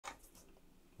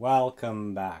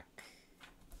Welcome back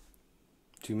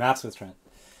to Maths with Trent.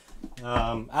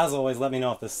 As always, let me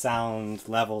know if the sound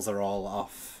levels are all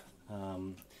off.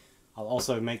 I'll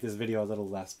also make this video a little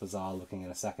less bizarre looking in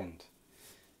a second.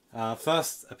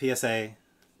 First, a PSA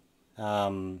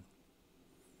to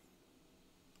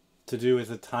do with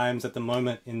the times at the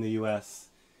moment in the US.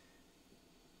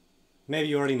 Maybe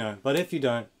you already know, but if you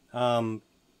don't,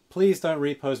 please don't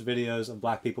repost videos of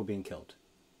black people being killed.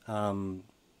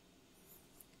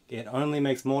 It only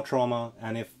makes more trauma,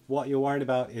 and if what you're worried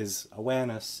about is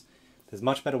awareness, there's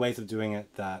much better ways of doing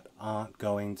it that aren't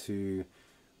going to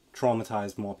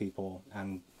traumatize more people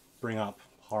and bring up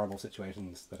horrible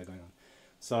situations that are going on.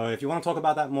 So if you want to talk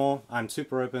about that more, I'm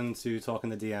super open to talking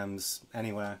the DMs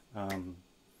anywhere.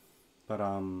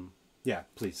 Yeah,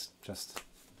 please just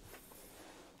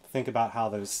think about how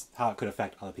it could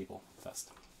affect other people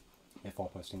first before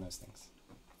posting those things.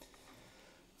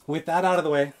 With that out of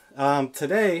the way,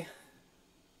 today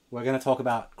we're going to talk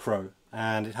about Crow,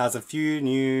 and it has a few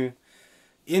new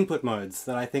input modes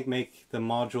that I think make the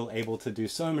module able to do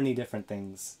so many different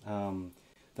things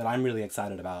that I'm really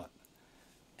excited about.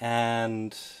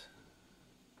 And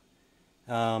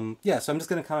yeah, so I'm just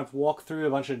going to kind of walk through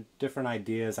a bunch of different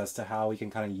ideas as to how we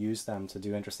can kind of use them to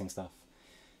do interesting stuff.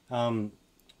 That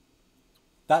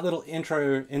little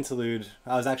intro interlude,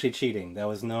 I was actually cheating. There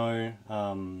was no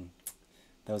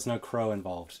crow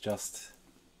involved, just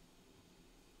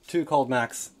 2 cold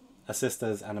max, a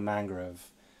sisters, and a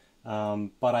mangrove.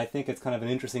 But I think it's kind of an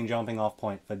interesting jumping off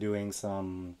point for doing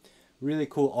some really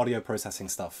cool audio processing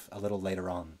stuff a little later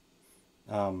on.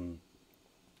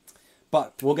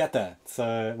 But we'll get there,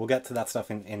 so we'll get to that stuff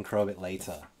in Crow a bit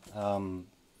later.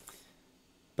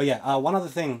 But yeah, one other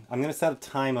thing, I'm going to set a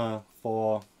timer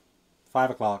for 5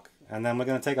 o'clock, and then we're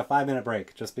going to take a 5-minute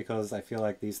break, just because I feel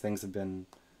like these things have been...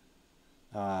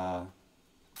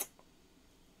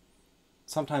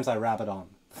 sometimes I rabbit on.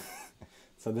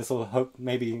 So this will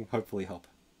hopefully help.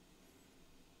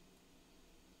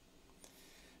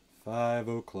 5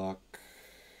 o'clock.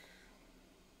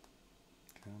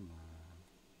 Come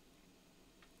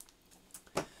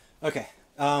on. Okay.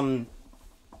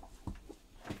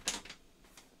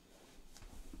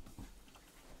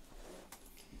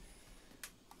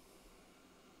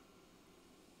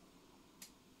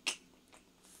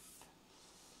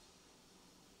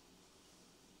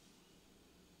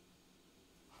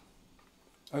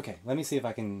 Okay, let me see if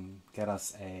I can get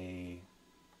us a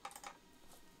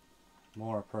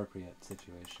more appropriate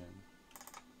situation.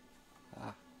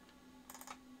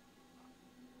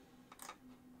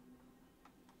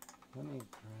 Let me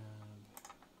grab...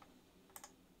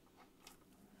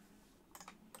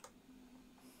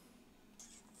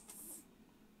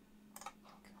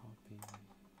 copy...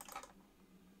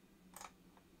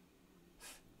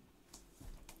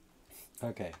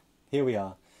 Okay, here we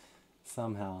are,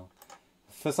 somehow.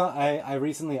 I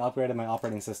recently upgraded my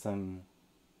operating system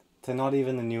to not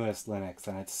even the newest Linux,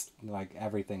 and it's like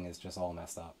everything is just all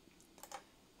messed up.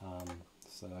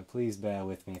 So please bear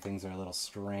with me, things are a little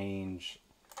strange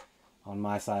on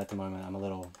my side at the moment. I'm a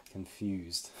little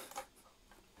confused.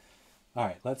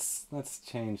 Alright, let's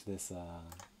change this.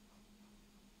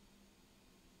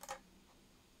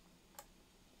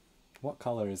 What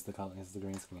color is the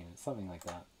green screen? It's something like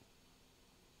that.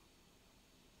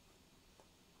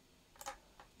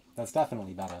 That's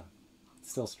definitely better.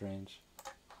 It's still strange.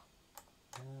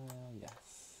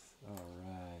 Yes.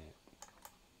 Alright.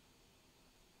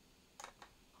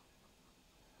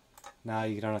 Now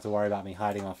you don't have to worry about me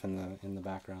hiding off in the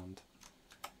background.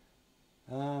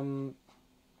 Ooh,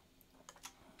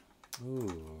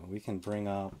 we can bring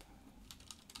up...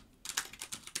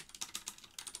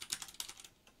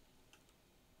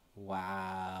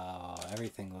 Wow,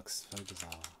 everything looks so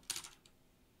bizarre.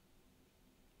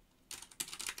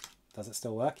 Does it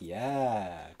still work?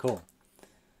 Yeah, cool.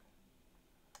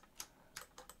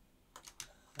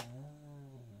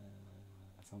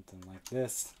 Something like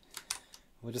this.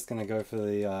 We're just gonna go for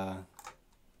the, oh,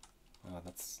 I'm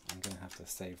gonna have to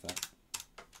save that.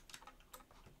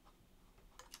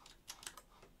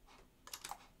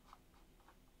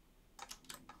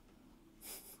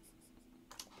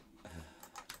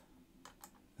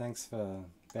 Thanks for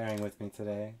bearing with me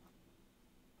today.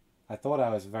 I thought I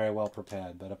was very well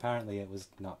prepared, but apparently it was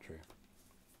not true.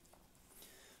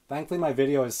 Thankfully my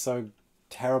video is so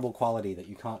terrible quality that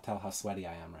you can't tell how sweaty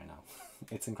I am right now.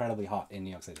 It's incredibly hot in New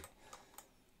York City.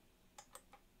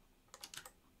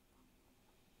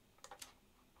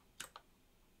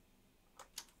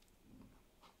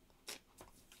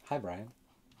 Hi, Brian.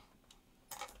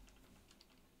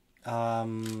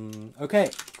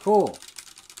 Okay, cool.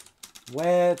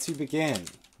 Where to begin?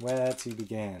 Where to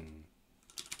begin?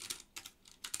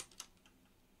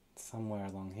 Somewhere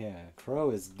along here. Crow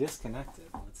is disconnected.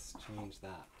 Let's change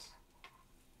that.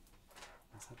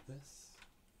 Is that this?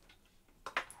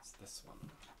 It's this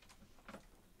one.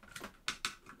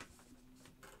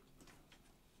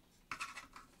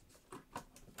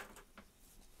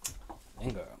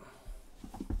 Bingo.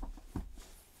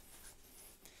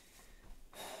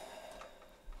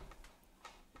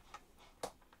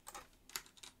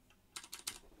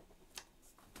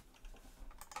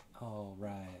 All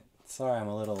right. Sorry, I'm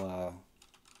a little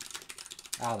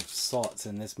out of sorts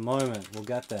in this moment. We'll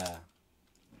get there.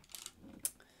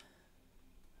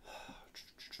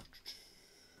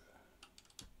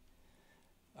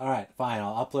 All right, fine.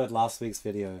 I'll upload last week's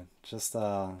video. Just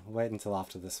wait until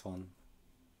after this one.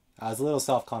 I was a little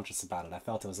self-conscious about it. I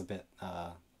felt it was a bit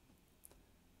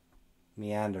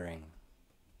meandering.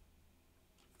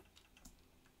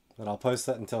 But I'll post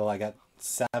it until I get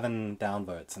 7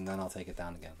 downvotes, and then I'll take it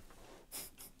down again.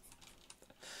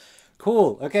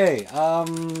 Cool. Okay.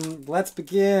 Let's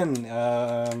begin.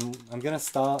 I'm gonna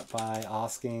start by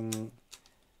asking.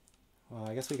 Well,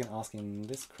 I guess we can ask in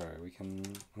this crow. I'm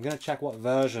gonna check what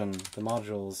version the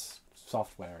module's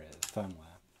software is,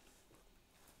 firmware.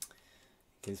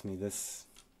 Gives me this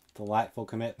delightful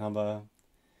commit number.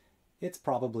 It's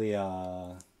probably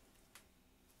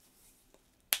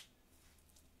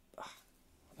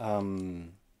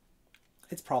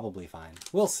it's probably fine.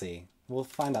 We'll see. We'll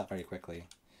find out very quickly.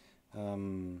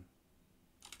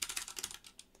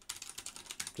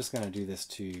 Just gonna do this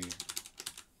to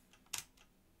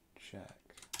check.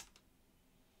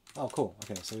 Oh, cool.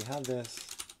 Okay, so we have this.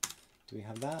 Do we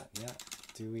have that? Yeah.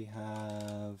 Do we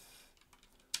have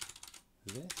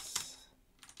this?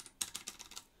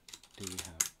 Do we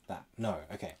have that? No.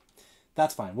 Okay.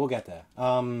 That's fine. We'll get there.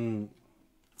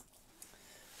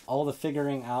 All the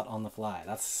figuring out on the fly.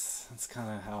 That's kind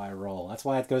of how I roll. That's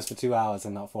why it goes for 2 hours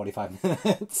and not 45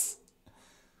 minutes.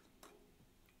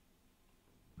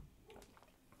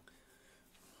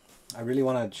 I really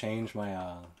want to change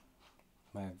my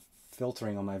my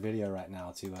filtering on my video right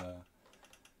now to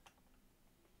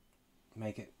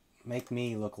make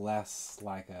me look less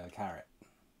like a carrot.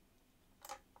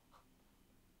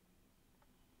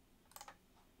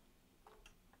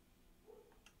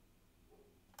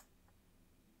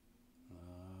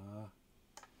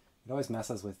 It always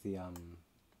messes with the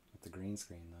green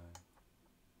screen though.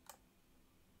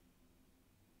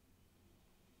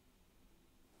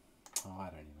 Oh, I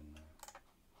don't even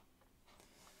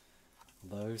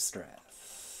know. Low stress.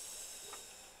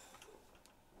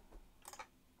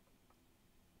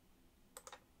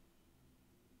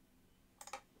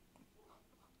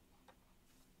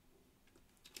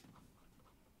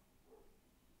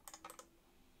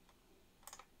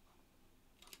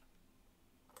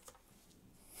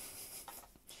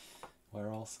 We're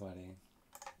all sweaty.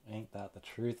 Ain't that the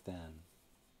truth then?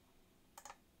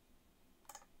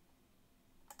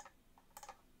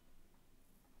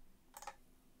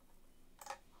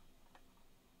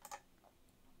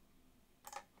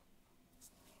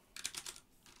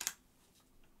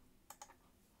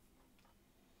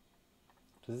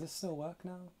 Does this still work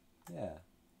now? Yeah.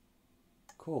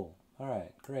 Cool.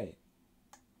 Alright, great.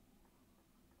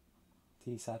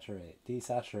 Desaturate.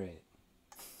 Desaturate.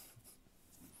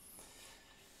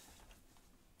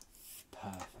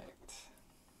 Perfect.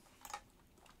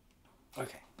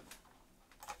 Okay.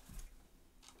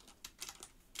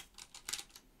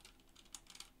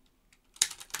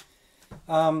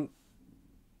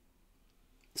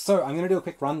 So I'm going to do a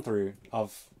quick run through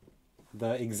of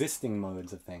the existing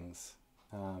modes of things,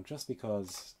 just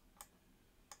because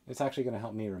it's actually going to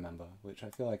help me remember, which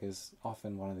I feel like is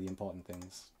often one of the important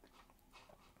things.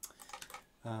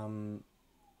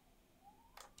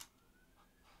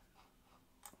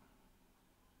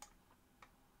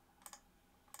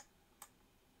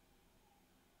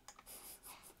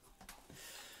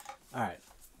 All right,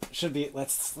 should be.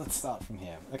 Let's start from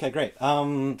here. Okay, great.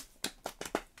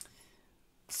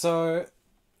 So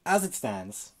as it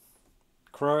stands,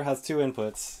 Crow has 2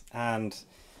 inputs, and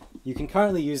you can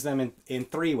currently use them in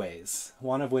 3 ways.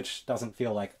 One of which doesn't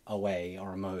feel like a way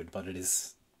or a mode, but it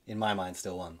is, in my mind,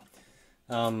 still one.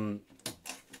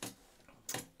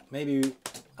 Maybe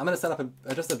I'm going to set up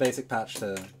just a basic patch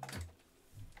to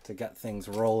get things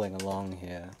rolling along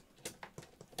here.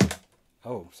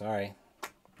 Oh, sorry.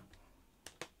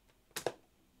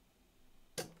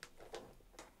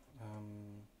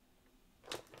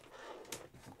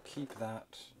 Keep that.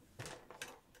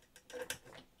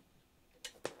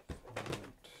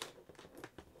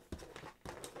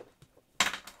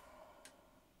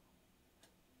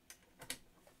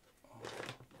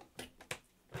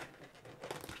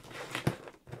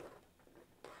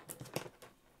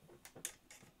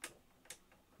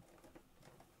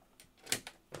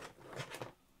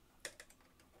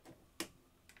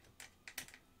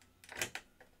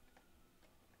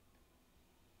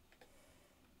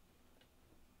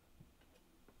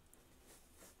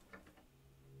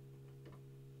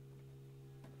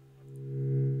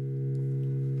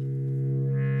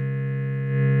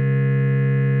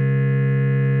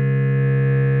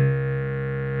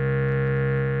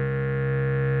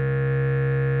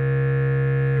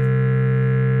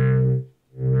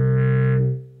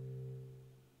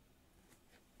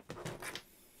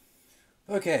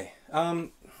 Okay, so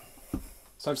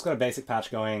I've just got a basic patch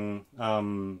going.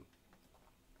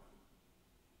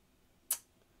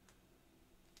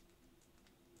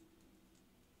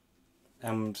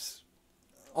 And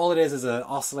all it is an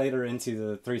oscillator into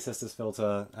the Three Sisters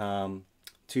filter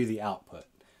to the output.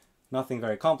 Nothing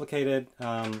very complicated.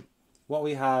 What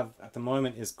we have at the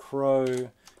moment is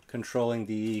Crow controlling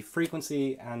the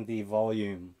frequency and the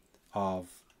volume of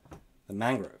the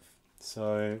mangrove.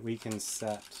 So we can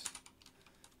set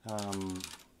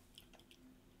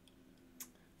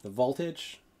the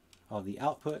voltage of the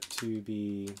output to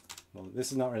be, well,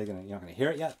 this is not really you're not gonna hear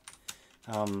it yet.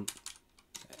 And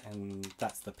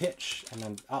that's the pitch, and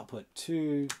then output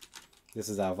 2, this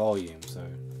is our volume, so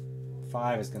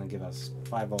 5 is going to give us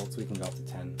 5 volts, we can go up to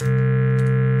 10.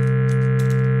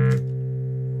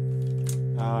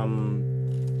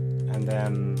 And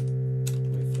then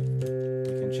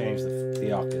we can change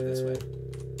the octave this way.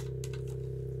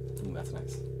 Ooh, that's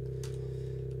nice.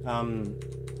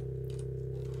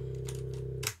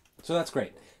 So that's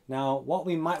great. Now what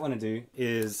we might want to do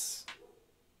is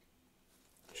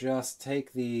just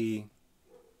take the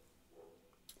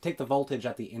voltage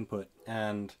at the input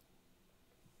and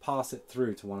pass it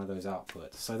through to one of those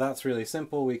outputs. So that's really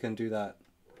simple. We can do that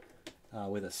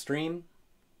with a stream.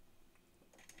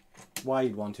 Why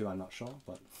you'd want to, I'm not sure,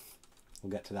 but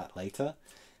we'll get to that later.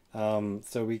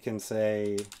 So we can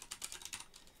say,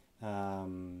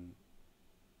 can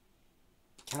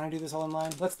I do this all in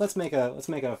line? Let's make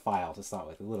a file to start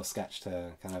with, a little sketch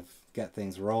to kind of get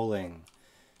things rolling.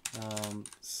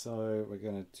 So we're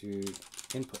going to do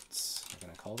inputs. We're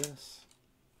going to call this.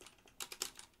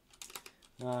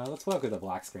 Let's work with a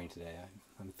black screen today.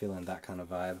 I'm feeling that kind of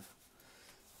vibe.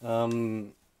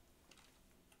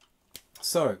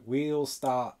 So we'll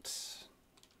start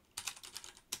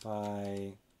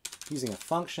by using a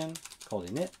function called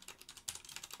init.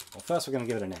 Well, first we're going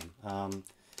to give it a name.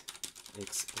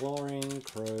 Exploring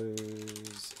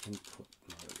Crow's input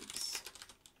modes.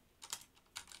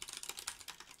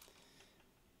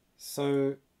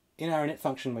 So in our init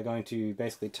function, we're going to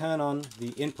basically turn on the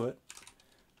input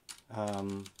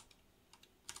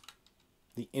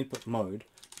mode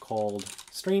called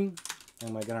stream,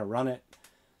 and we're going to run it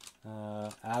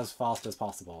as fast as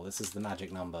possible. This is the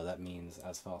magic number that means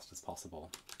as fast as possible.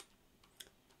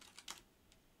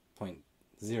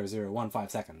 0.0015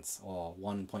 seconds or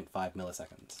 1.5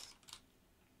 milliseconds.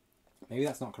 Maybe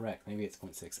that's not correct. Maybe it's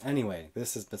 0.6. Anyway,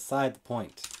 this is beside the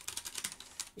point.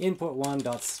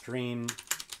 Input1.stream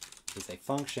is a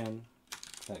function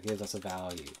that gives us a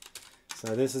value.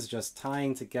 So this is just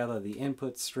tying together the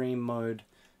input stream mode,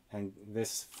 and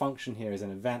this function here is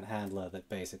an event handler that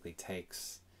basically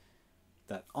takes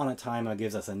that on a timer,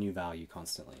 gives us a new value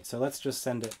constantly. So let's just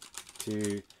send it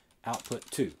to output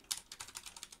 2.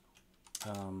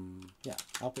 Yeah,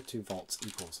 output 2 volts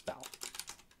equals val.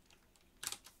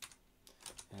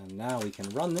 And now we can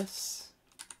run this.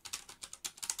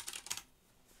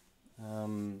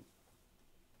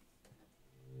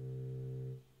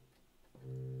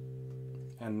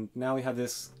 And now we have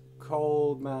this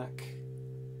cold Mac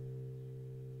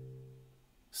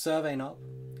survey knob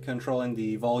controlling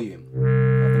the volume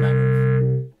of the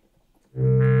mangrove.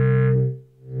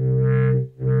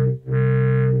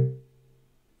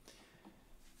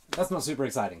 That's not super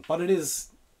exciting, but it's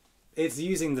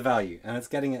using the value, and it's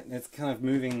getting it, it's kind of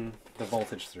moving the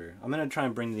voltage through. I'm going to try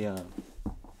and bring the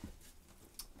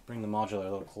modular a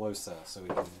little closer so we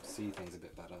can see things a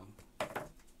bit better.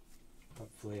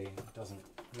 Hopefully it doesn't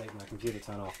make my computer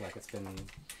turn off like it's been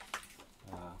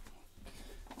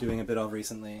doing a bit of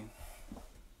recently.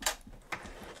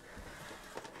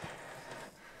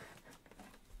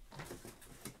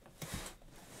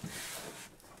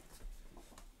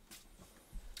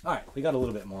 Alright, we got a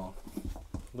little more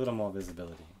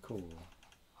visibility. Cool.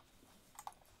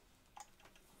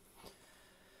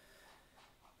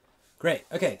 Great.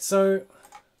 Okay, so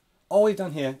all we've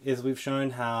done here is we've shown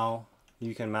how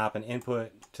you can map an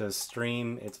input to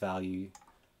stream its value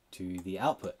to the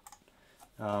output.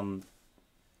 And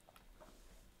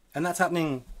that's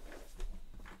happening.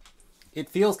 It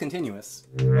feels continuous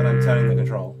when I'm turning the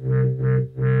control,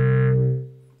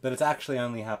 but it's actually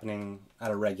only happening at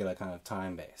a regular kind of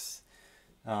time base.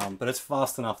 But it's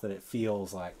fast enough that it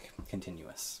feels like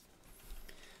continuous.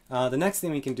 The next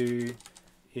thing we can do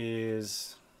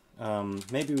is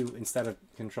maybe instead of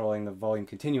controlling the volume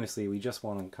continuously, we just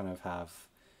want to kind of have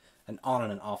an on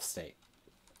and an off state.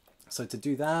 So to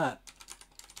do that,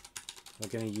 we're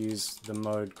going to use the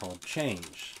mode called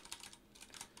change.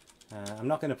 I'm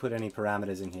not going to put any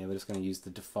parameters in here, we're just going to use the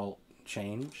default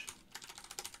change.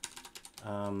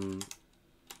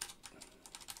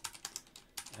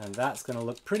 And that's going to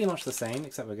look pretty much the same,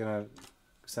 except we're going to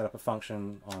set up a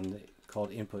function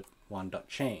called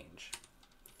input1.change.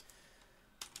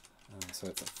 So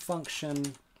it's a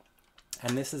function,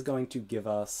 and this is going to give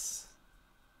us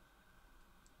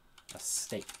a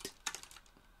state.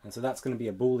 And so that's going to be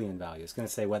a Boolean value. It's going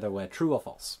to say whether we're true or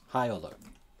false, high or low.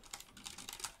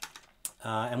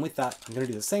 And with that, I'm going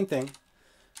to do the same thing.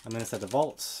 I'm going to set the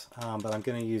volts, but I'm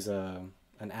going to use an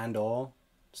and/or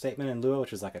statement in Lua,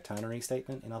 which is like a ternary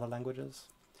statement in other languages,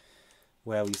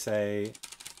 where we say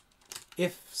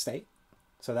if state.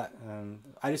 So that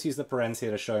I just use the parens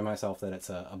here to show myself that it's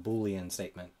a Boolean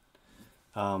statement.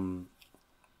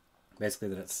 Basically,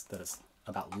 that it's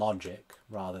about logic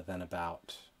rather than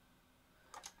about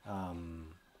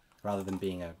rather than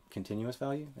being a continuous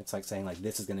value. It's like saying like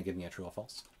this is going to give me a true or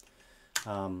false.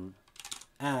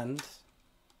 And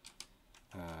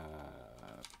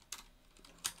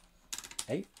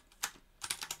 8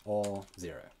 or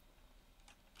 0.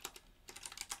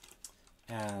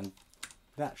 And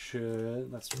that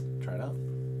should, let's try it out.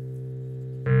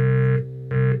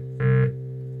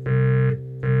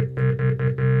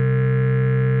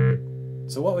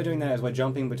 So what we're doing there is we're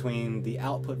jumping between the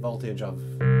output voltage of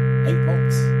 8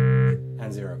 volts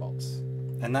and 0 volts.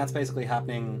 And that's basically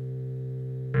happening,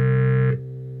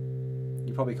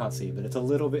 you probably can't see, but it's a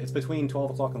little bit, it's between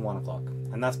 12 o'clock and 1 o'clock.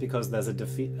 And that's because there's a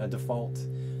default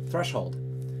threshold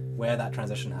where that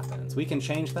transition happens. We can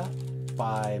change that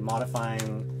by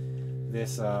modifying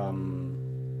this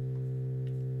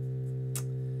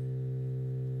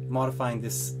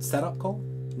setup call.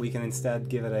 We can instead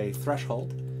give it a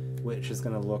threshold, which is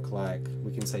going to look like,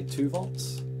 we can say 2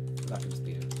 volts. That could just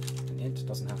be an int, it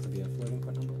doesn't have to be a floating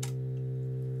point number.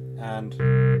 And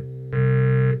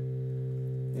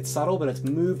it's subtle, but it's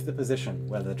moved the position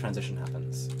where the transition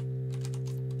happens.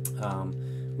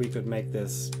 We could make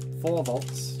this 4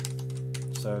 volts,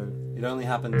 so it only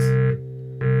happens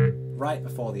right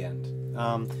before the end.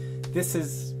 This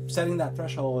is, setting that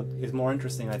threshold is more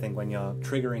interesting, I think, when you're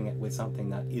triggering it with something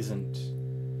that isn't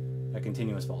a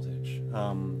continuous voltage.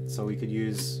 So we could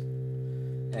use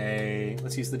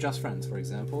let's use the Just Friends, for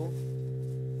example.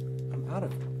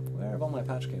 Where have all my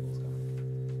patch cables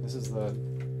gone? This is the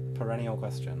perennial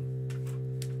question.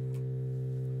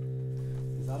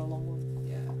 Is that a long one?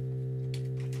 Yeah.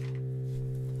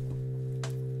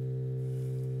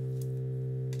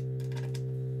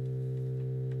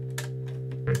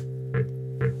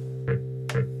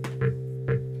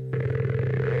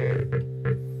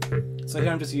 So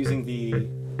here I'm just using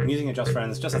a Just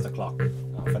Friends just as a clock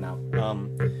for now.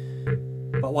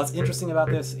 But what's interesting about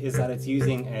this is that it's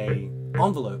using a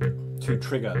envelope to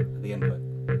trigger the input.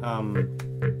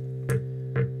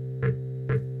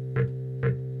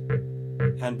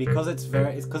 And because it's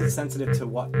sensitive to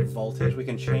what voltage, we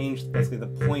can change basically the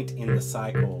point in the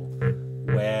cycle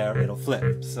where it'll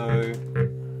flip. So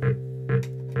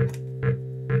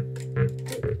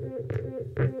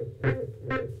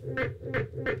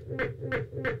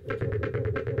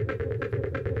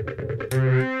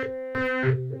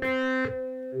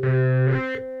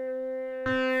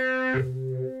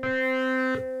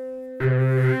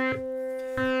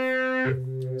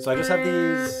I just have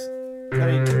these.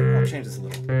 I'll change this a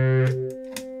little.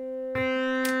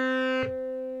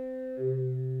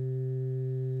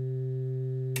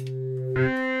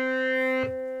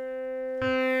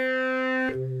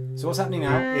 So what's happening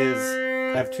now is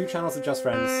I have 2 channels of Just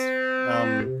Friends.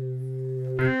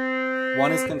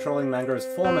 One is controlling Mangrove's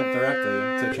formant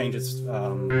directly to change its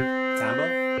timbre,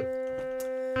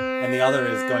 and the other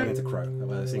is going into Crow that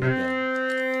we're seeing up here.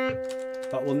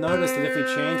 But we'll notice that if we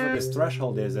change what this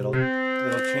threshold is, it'll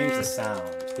change the sound,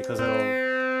 because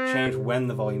it'll change when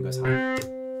the volume goes high.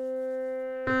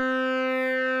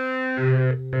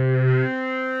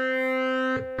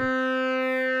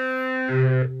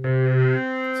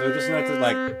 So just note that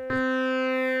like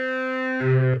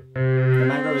the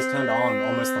Mangrove is turned on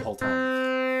almost the whole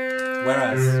time.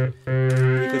 Whereas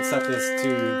we could set this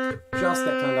to just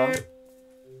get turned on,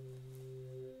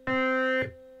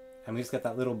 and we just get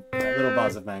that little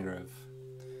buzz of Mangrove.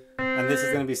 And this is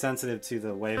going to be sensitive to the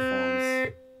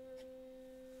waveforms.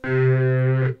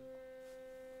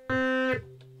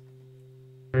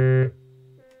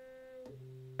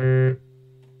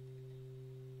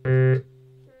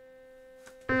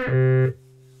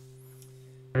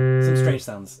 Some strange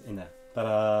sounds in there,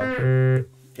 but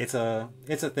it's a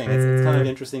thing. It's kind of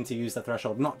interesting to use the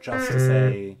threshold, not just to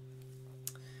say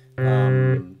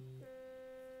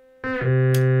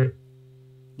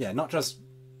not just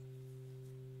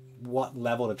what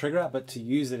level to trigger at, but to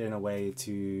use it in a way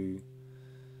to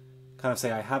kind of say,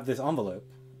 I have this envelope,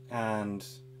 and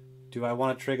do I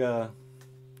want to trigger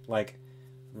like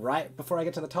right before I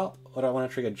get to the top, or do I want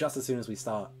to trigger just as soon as we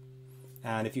start?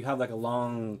 And if you have like a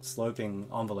long sloping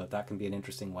envelope, that can be an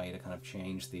interesting way to kind of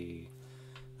change the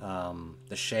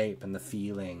shape and the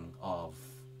feeling of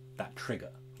that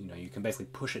trigger. You know, you can basically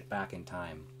push it back in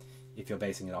time if you're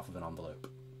basing it off of an envelope.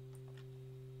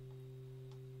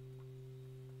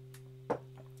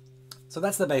 So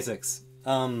that's the basics.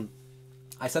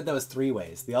 I said there was 3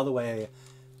 ways. The other way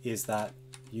is that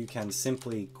you can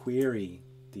simply query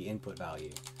the input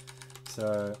value.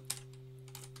 So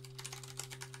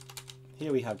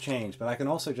here we have change, but I can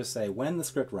also just say when the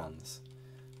script runs,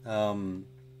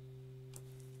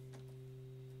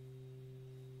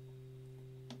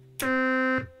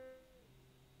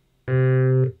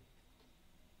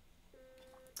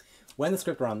 when the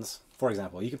script runs, for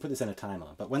example, you can put this in a timer,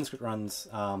 but when the script runs,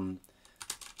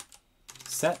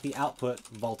 set the output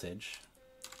voltage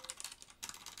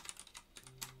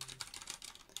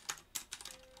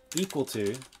equal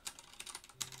to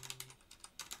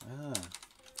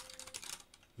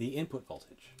the input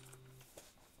voltage.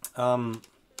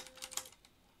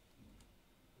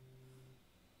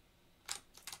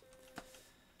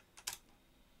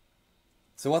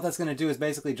 So what that's going to do is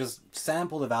basically just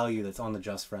sample the value that's on the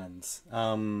just friends.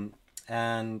 And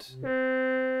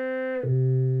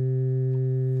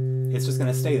it's just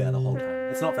going to stay there the whole time.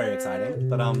 It's not very exciting,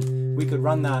 but we could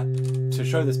run that, to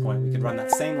show this point, we could run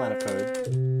that same line of code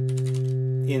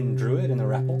in Druid, in the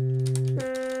REPL.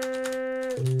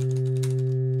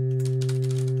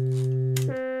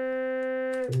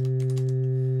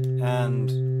 And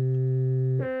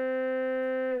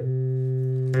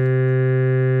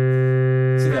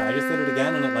see there, I just did it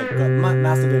again and it like got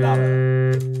massively louder.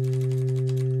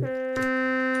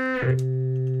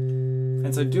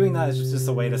 And so doing that is just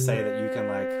a way to say that you can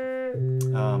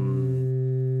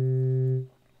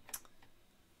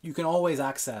you can always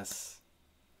access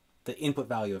the input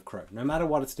value of Crow, no matter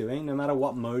what it's doing, no matter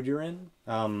what mode you're in,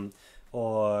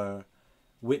 or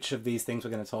which of these things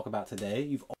we're going to talk about today.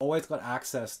 You've always got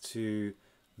access to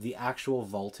the actual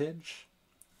voltage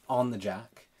on the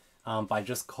jack by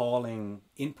just calling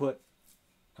input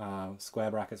square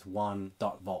brackets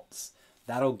 1.volts.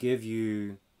 That'll give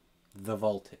you the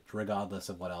voltage regardless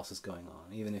of what else is going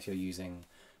on, even if you're using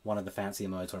one of the fancier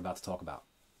modes we're about to talk about.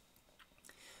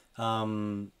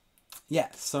 Yeah,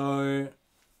 so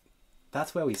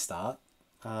that's where we start.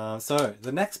 So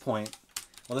the next point,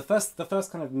 well, the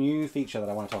first kind of new feature that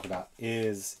I want to talk about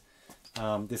is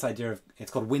this idea of,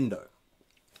 it's called window.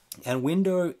 And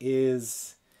window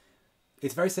is,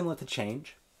 it's very similar to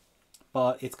change,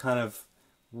 but it's kind of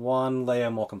one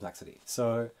layer more complexity.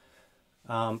 So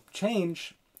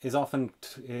change is often,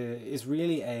 is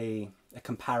really a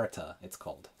comparator, it's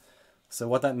called. So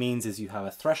what that means is you have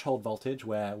a threshold voltage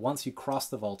where once you cross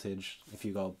the voltage, if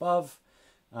you go above,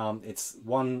 it's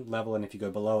one level, and if you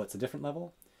go below, it's a different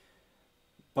level.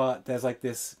 But there's like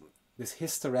this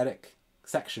hysteretic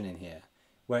section in here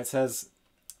where it says,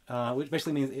 which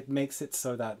basically means it makes it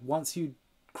so that once you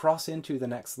cross into the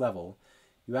next level,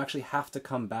 you actually have to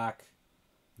come back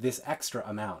this extra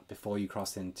amount before you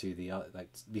cross into the other, like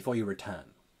before you return.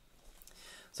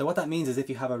 So what that means is if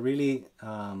you have a really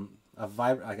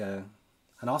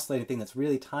an oscillating thing that's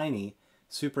really tiny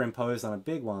superimposed on a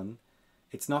big one,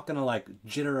 it's not going to like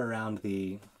jitter around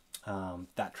the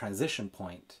that transition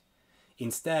point.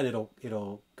 Instead,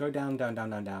 it'll go down, down, down,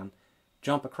 down, down,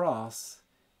 jump across,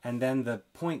 and then the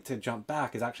point to jump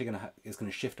back is actually going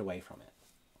to shift away from it.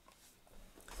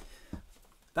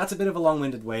 That's a bit of a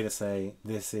long-winded way to say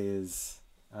this is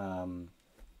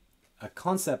a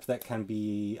concept that can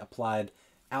be applied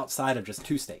outside of just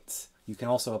 2 states. You can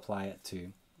also apply it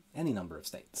to any number of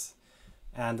states.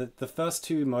 And the first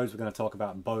 2 modes we're going to talk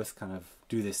about both kind of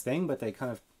do this thing, but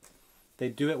they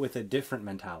do it with a different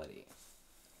mentality.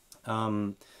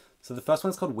 So the first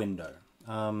one's called window.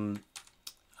 I'm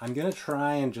going to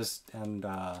try and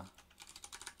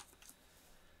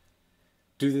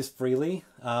do this freely,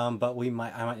 but I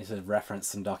might need to reference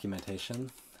some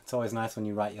documentation. It's always nice when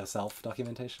you write yourself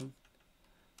documentation.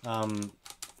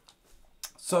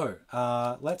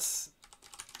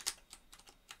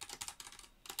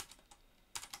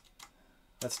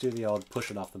 Let's do the old push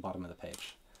it off the bottom of the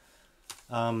page.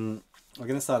 We're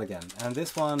going to start again, and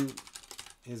this one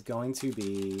is going to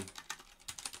be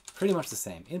pretty much the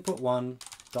same. Input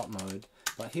 1.mode,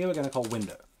 but here we're going to call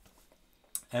window.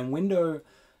 And window,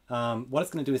 what it's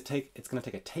going to do is it's going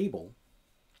to take a table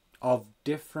of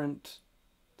different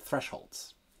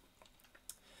thresholds.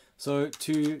 So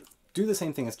to do the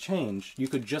same thing as change, you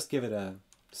could just give it a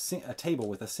table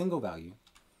with a single value,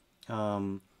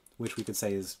 which we could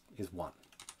say is 1,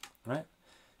 right?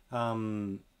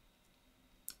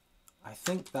 I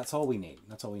think that's all we need.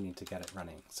 That's all we need to get it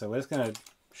running. So we're just going to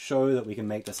show that we can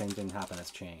make the same thing happen as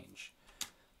change.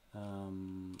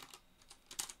 And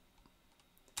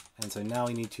so now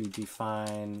we need to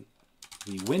define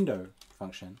the window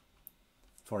function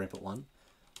for input 1.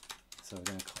 So we're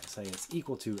going to say it's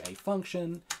equal to a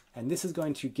function, and this is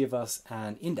going to give us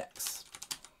an index.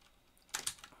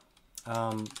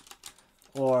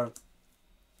 Or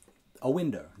a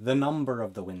window, the number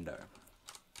of the window.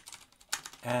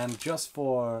 And just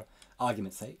for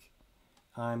argument's sake,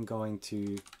 I'm going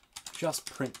to just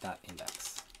print that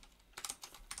index.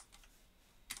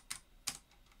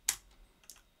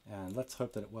 And let's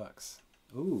hope that it works.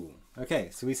 Ooh, okay,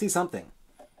 so we see something.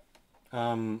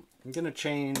 I'm going to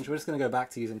change, we're just going to go back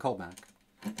to using callback.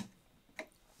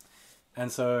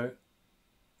 And so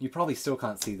you probably still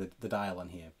can't see the dial on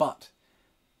here, but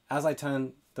as I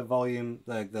turn the volume,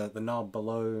 the knob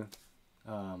below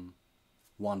 1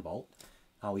 volt,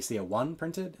 we see a 1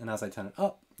 printed, and as I turn it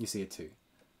up, you see a 2.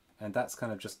 And that's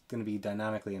kind of just going to be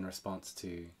dynamically in response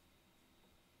to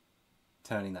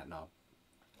turning that knob.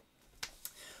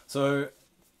 So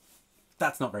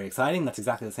that's not very exciting. That's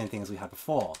exactly the same thing as we had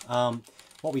before.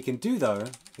 What we can do, though,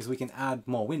 is we can add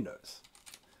more windows.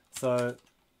 So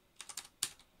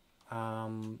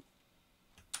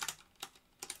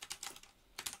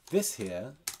this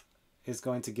here is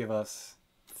going to give us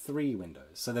 3 windows.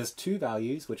 So there's 2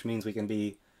 values, which means we can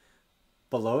be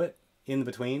below it, in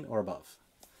between, or above.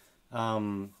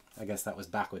 I guess that was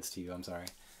backwards to you, I'm sorry.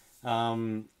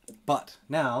 But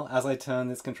now, as I turn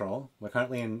this control, we're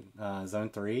currently in zone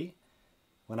 3.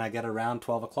 When I get around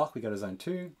 12 o'clock, we go to zone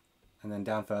 2, and then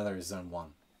down further is zone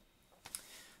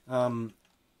 1.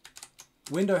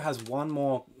 Window has one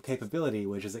more capability,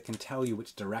 which is it can tell you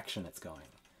which direction it's going.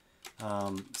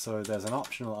 So there's an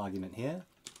optional argument here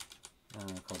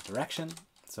called direction,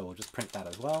 so we'll just print that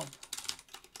as well.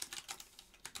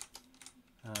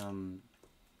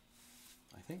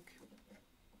 I think.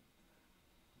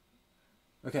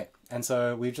 Okay, and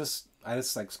so I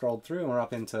just like scrolled through and we're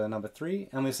up into number 3,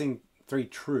 and we're seeing 3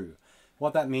 true.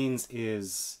 What that means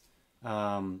is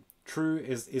true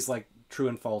is like true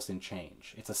and false in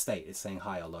change. It's a state, it's saying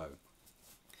high or low.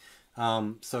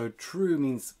 So true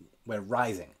means we're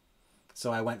rising.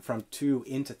 So I went from 2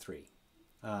 into 3.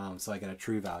 So I get a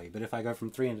true value. But if I go from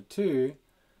 3 into 2,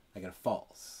 I get a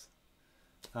false.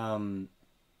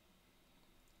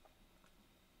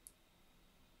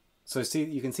 So see,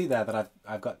 you can see there that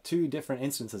I've got 2 different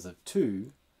instances of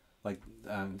 2, like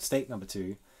state number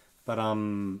 2, but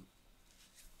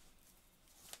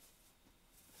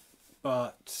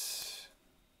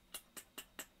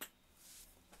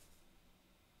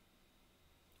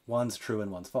one's true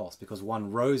and one's false because one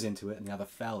rose into it and the other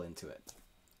fell into it.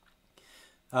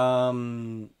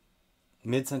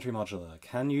 Mid-century modular.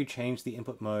 Can you change the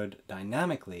input mode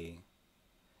dynamically?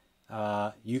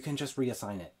 You can just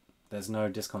reassign it. There's no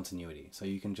discontinuity, so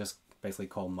you can just basically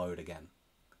call mode again.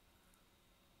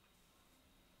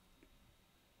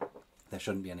 There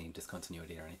shouldn't be any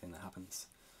discontinuity or anything that happens.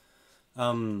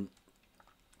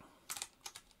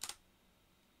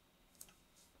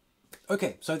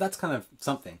 Okay, so that's kind of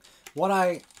something.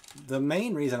 The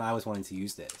main reason I was wanting to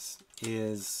use this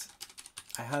is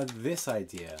I had this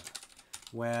idea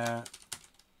where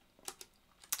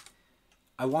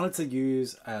I wanted to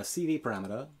use a CD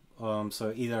parameter,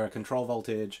 so either a control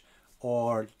voltage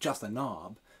or just a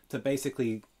knob, to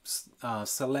basically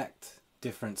select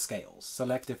different scales,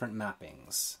 select different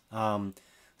mappings,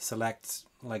 select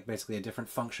like basically a different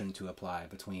function to apply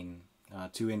between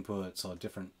 2 inputs or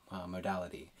different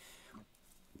modality.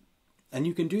 And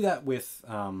you can do that with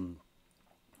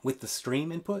the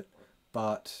stream input,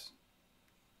 but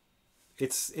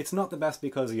it's not the best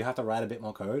because you have to write a bit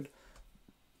more code,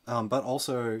 but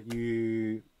also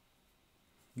you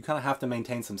kind of have to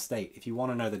maintain some state. If you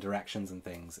want to know the directions and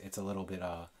things, it's a little bit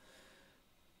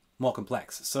more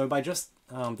complex. So by just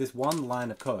this one line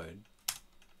of code,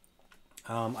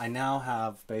 I now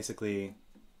have basically...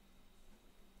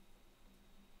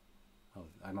 Oh,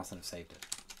 I mustn't have saved it.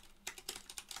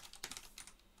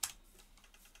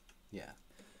 Yeah.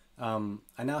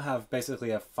 I now have basically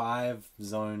a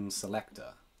 5-zone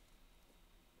selector.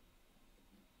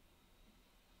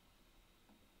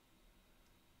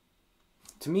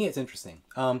 To me, it's interesting.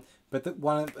 But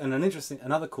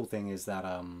another cool thing is that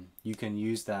you can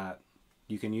use the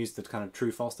kind of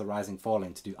true, false, the rising,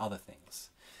 falling to do other things.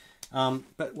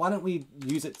 But why don't we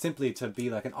use it simply to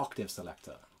be like an octave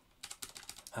selector?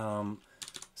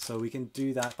 So we can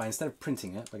do that by, instead of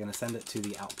printing it, we're going to send it to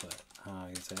the output. I'm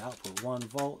going to say output 1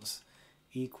 volts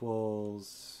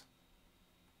equals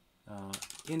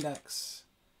index,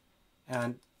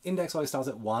 and index always starts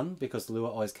at 1 because Lua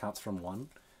always counts from 1.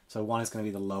 So 1 is going to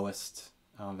be the lowest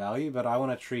value, but I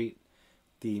want to treat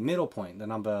the middle point, the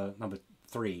number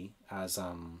 3, as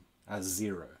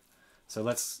 0. So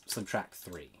let's subtract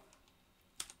 3.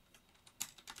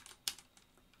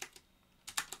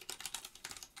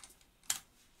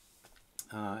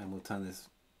 And we'll turn this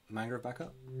mangrove back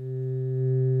up. I'm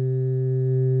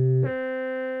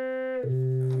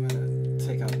going to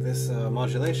take out this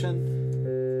modulation.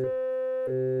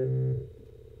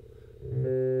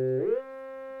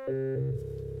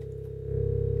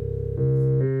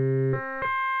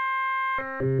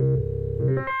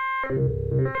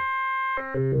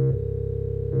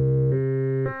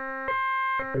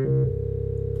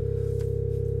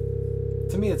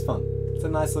 To me, it's fun. It's a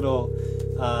nice little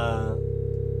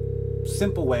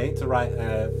simple way to write,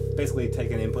 basically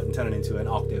take an input and turn it into an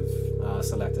octave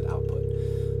selected output.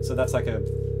 So that's like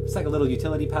it's like a little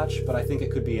utility patch, but I think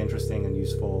it could be interesting and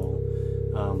useful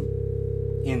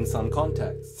in some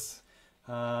contexts.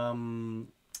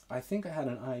 I think I had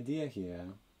an idea here.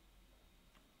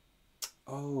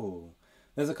 Oh,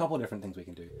 there's a couple of different things we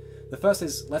can do. The first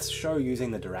is, let's show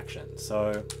using the direction.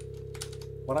 So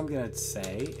what I'm going to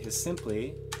say is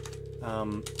simply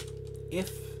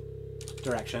if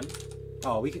direction,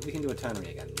 we can do a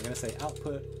ternary again. We're going to say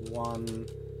output 1,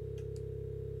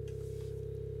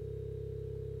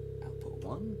 output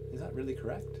 1? Is that really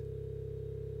correct?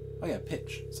 Oh yeah,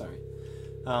 pitch, sorry.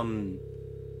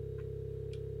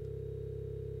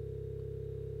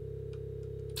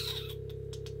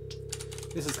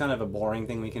 This is kind of a boring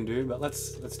thing we can do, but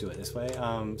let's do it this way.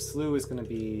 Slew is going to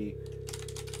be,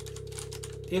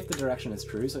 if the direction is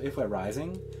true, so if we're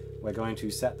rising, we're going to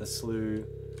set the slew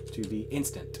to be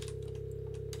instant.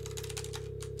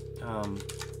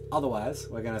 Otherwise,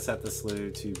 we're going to set the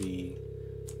slew to be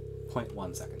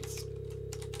 0.1 seconds,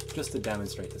 just to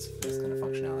demonstrate this kind of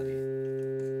functionality.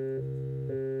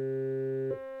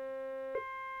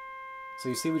 So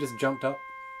you see we just jumped up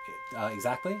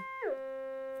exactly,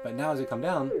 but now as we come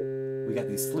down, we get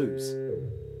these slews.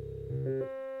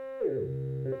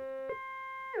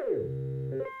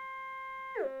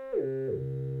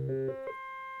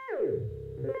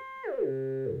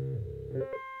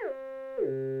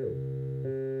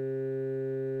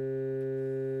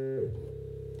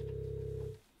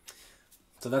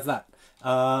 So that's that.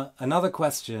 Another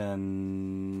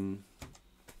question.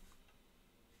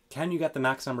 Can you get the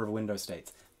max number of window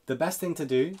states? The best thing to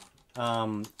do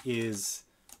is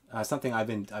something I've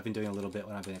been doing a little bit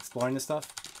when I've been exploring this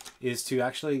stuff, is to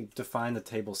actually define the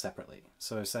table separately.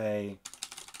 So say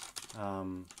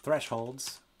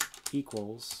thresholds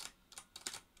equals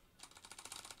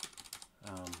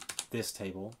this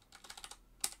table,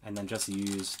 and then just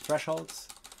use thresholds.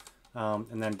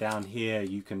 And then down here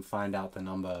you can find out the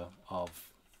number of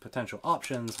potential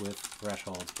options with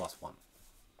thresholds plus 1.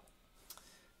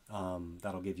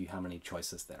 That'll give you how many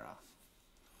choices there are.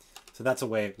 So that's a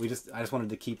way. I just wanted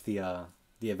to keep the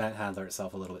event handler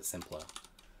itself a little bit simpler,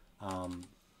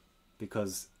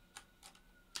 because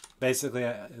basically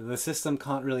the system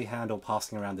can't really handle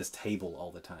passing around this table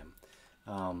all the time.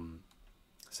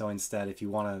 So instead, if you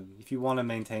want to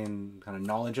maintain kind of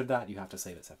knowledge of that, you have to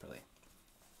save it separately.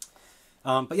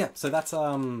 But yeah, so that's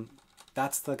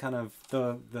the kind of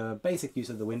the basic use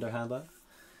of the window handler.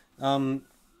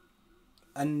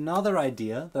 Another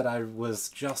idea that I was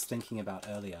just thinking about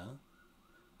earlier,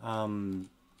 I'm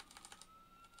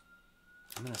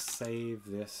going to save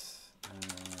this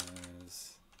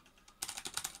as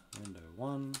window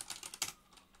 1.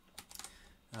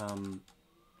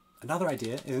 Another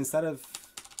idea is, instead of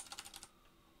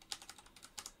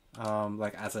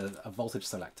like as a voltage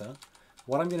selector,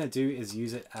 what I'm going to do is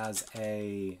use it as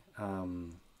a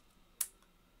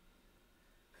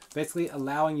basically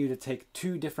allowing you to take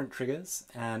 2 different triggers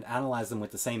and analyze them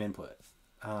with the same input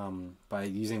by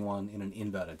using one in an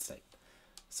inverted state.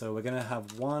 So we're going to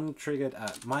have one triggered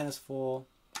at -4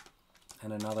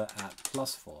 and another at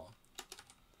 +4.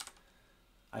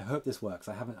 I hope this works.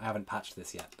 I haven't patched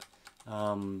this yet.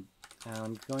 And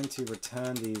I'm going to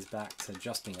return these back to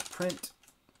just being a print.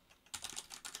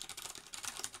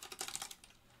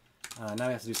 Now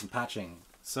we have to do some patching.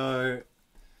 So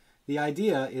the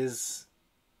idea is,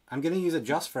 I'm going to use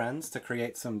adjust friends to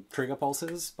create some trigger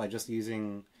pulses by just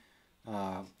using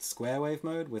square wave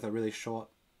mode with a really short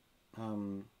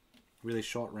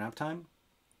ramp time.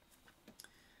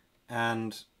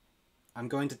 And I'm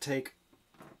going to take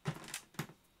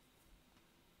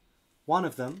one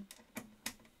of them.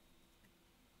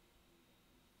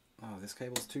 Oh, this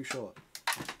cable's too short.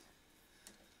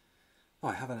 Oh,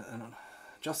 I have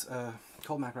just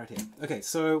cold Mac right here. Okay,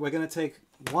 so we're going to take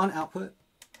one output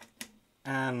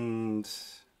and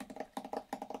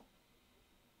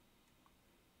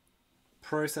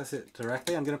process it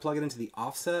directly. I'm going to plug it into the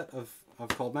offset of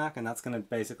ColdMac, and that's going to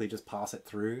basically just pass it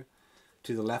through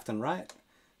to the left and right.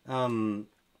 In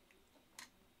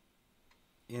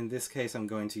this case, I'm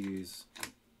going to use...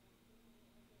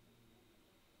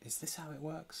 Is this how it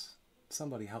works?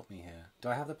 Somebody help me here. Do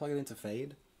I have to plug it into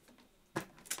fade?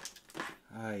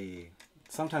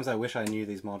 Sometimes I wish I knew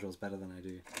these modules better than I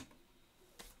do.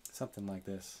 Something like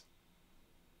this.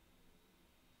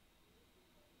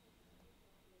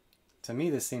 To me,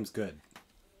 this seems good.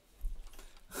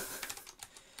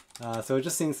 So we're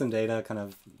just seeing some data kind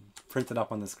of printed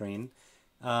up on the screen.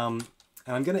 And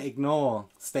I'm going to ignore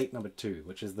state number 2,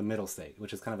 which is the middle state,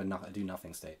 which is kind of a do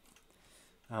nothing state.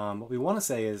 What we want to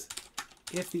say is,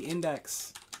 if the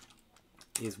index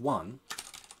is 1,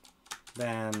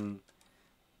 then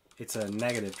it's a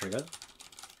negative trigger.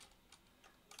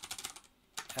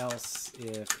 Else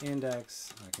if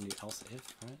index, I can do else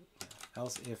if, right? Yeah.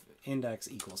 Else if index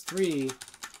equals 3,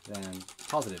 then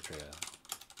positive trigger.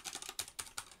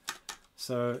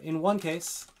 So in one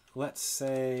case, let's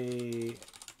say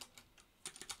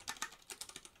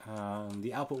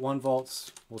the output 1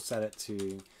 volts, we'll set it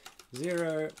to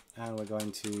 0, and we're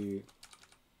going to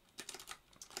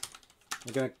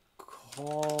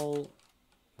call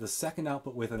the second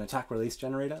output with an attack release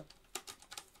generator.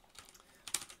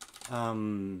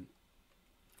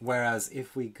 Whereas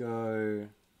if we get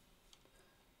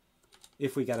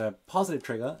a positive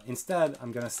trigger, instead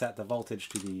I'm going to set the voltage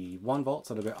to the 1 volt,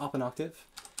 so it'll go up an octave,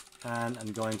 and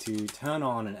I'm going to turn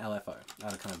on an LFO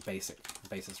at a kind of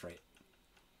basis rate.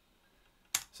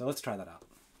 So let's try that out.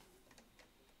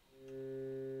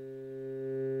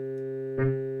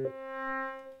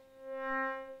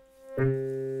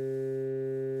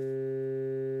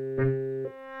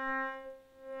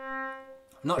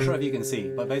 I'm not sure if you can see,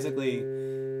 but basically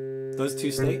those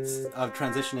two states are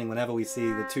transitioning whenever we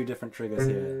see the two different triggers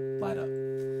here light up.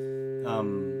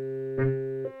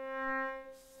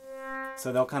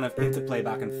 So they'll kind of interplay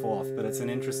back and forth, but it's an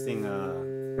interesting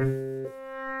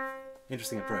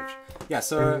approach. Yeah,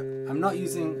 so I'm not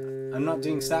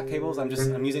doing stack cables. I'm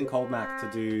using ColdMac to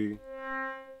do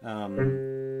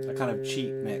a kind of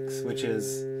cheap mix, which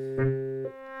is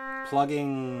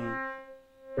plugging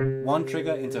one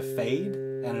trigger into fade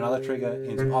and another trigger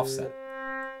into offset.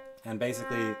 And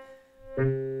basically,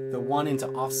 the one into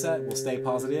offset will stay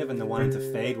positive and the one into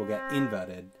fade will get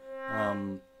inverted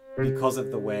because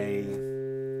of the way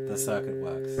the circuit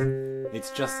works.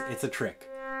 It's a trick.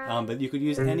 But you could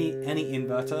use any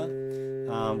inverter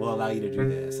will allow you to do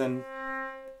this. And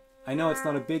I know it's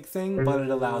not a big thing, but it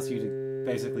allows you to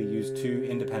basically use two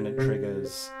independent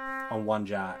triggers on one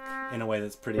jack in a way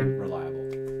that's pretty reliable.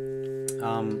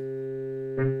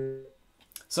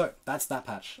 So that's that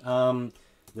patch.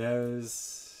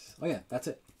 There's, oh yeah, that's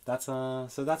it. That's so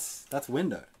that's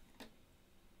window.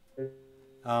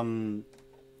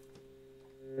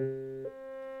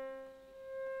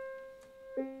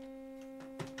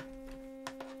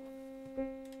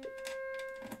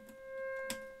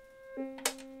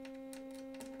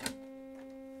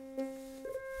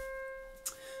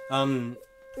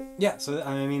 Yeah, so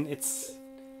I mean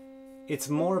it's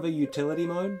more of a utility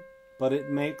mode, but it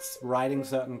makes writing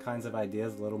certain kinds of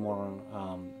ideas a little more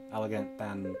elegant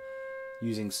than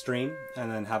using stream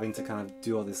and then having to kind of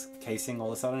do all this casing all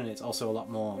of a sudden. It's also a lot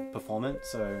more performant,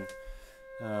 so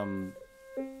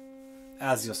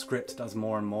as your script does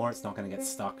more and more, it's not going to get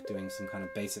stuck doing some kind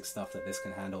of basic stuff that this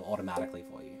can handle automatically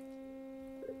for you.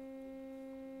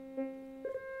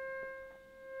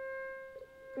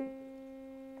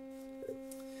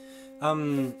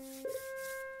 I'm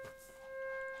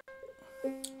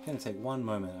going to take one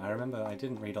moment. I remember I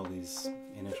didn't read all these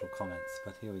initial comments,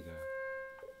 but here we go.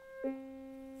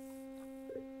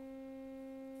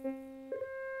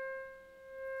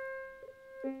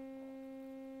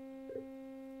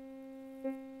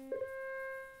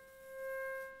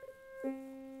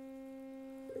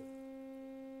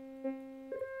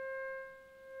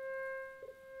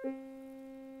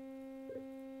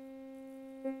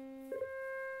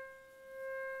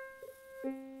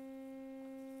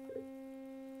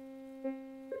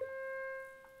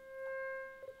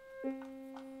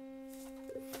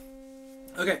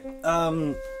 Okay,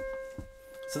 so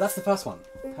that's the first one.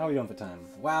 How are we doing for time?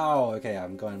 Wow, okay,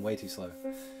 I'm going way too slow.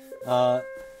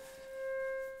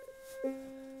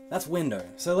 That's window.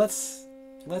 So let's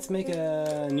make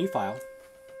a new file.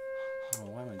 Oh,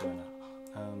 why am I doing that?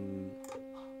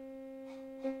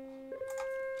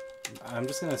 I'm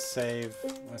just gonna save,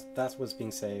 that's what's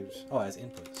being saved. Oh, as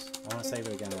inputs. I want to save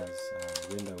it again as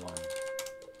window 1.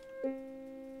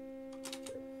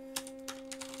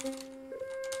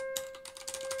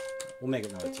 we'll make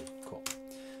it number 2. Cool.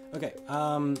 Okay.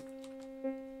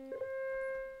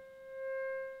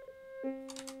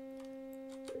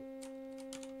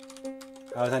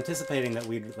 I was anticipating that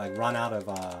we'd like run out of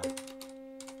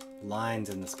lines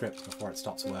in the script before it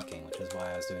stops working, which is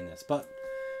why I was doing this. But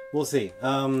we'll see.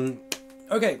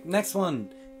 Okay, next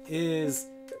one is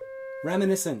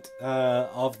reminiscent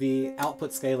of the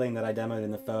output scaling that I demoed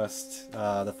in the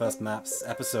first maps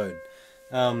episode.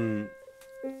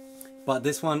 But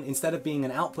this one, instead of being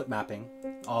an output mapping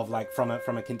of like from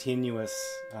a continuous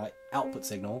output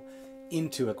signal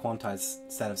into a quantized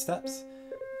set of steps,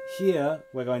 here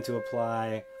we're going to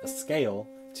apply a scale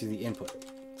to the input.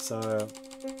 So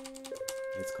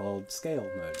it's called scale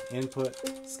mode, input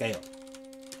scale.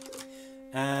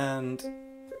 And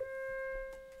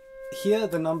here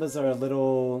the numbers are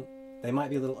they might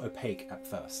be a little opaque at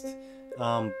first,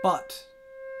 but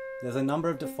there's a number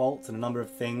of defaults and a number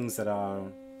of things that are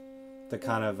the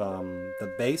kind of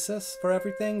the basis for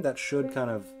everything that should kind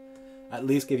of at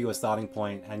least give you a starting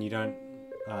point, and you don't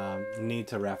need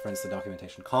to reference the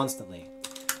documentation constantly.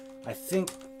 I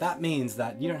think that means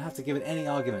that you don't have to give it any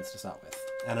arguments to start with,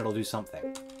 and it'll do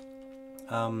something.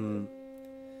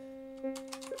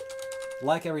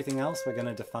 Like everything else, we're going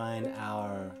to define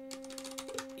our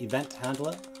event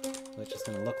handler, which is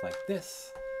going to look like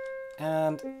this,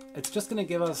 and it's just going to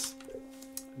give us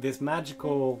this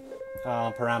magical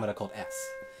parameter called s.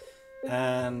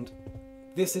 And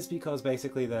this is because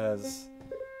basically there's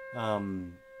a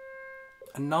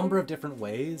number of different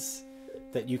ways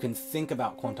that you can think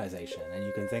about quantization, and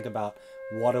you can think about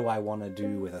what do I want to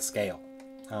do with a scale,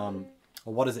 or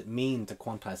what does it mean to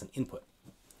quantize an input,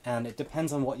 and it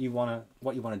depends on what you want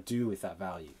to do with that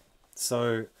value.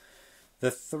 So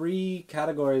the 3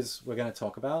 categories we're going to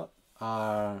talk about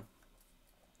are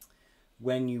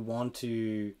when you want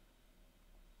to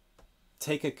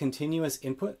take a continuous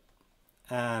input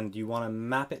and you want to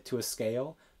map it to a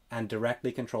scale and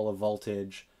directly control a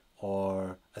voltage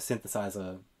or a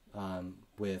synthesizer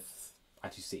with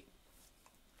I2C.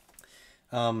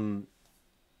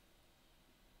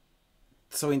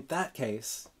 So in that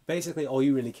case, basically all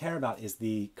you really care about is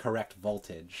the correct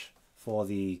voltage for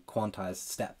the quantized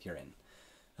step you're in.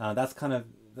 That's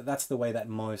the way that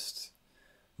most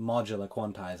modular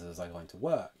quantizers are going to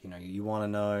work. You know, you want to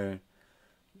know,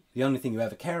 the only thing you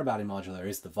ever care about in modular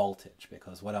is the voltage,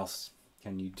 because what else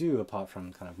can you do apart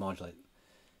from kind of modulate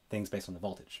things based on the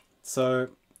voltage? So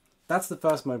that's the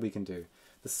first mode we can do.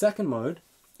 The second mode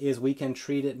is we can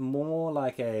treat it more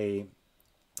like a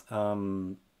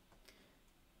the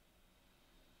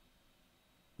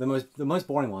most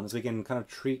boring one is we can kind of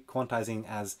treat quantizing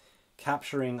as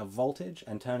capturing a voltage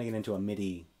and turning it into a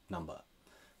MIDI number.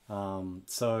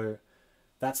 So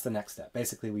that's the next step.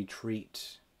 Basically, we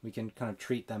can kind of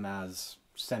treat them as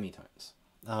semitones.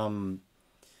 So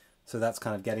that's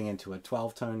kind of getting into a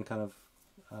 12-tone kind of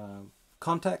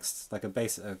context, like a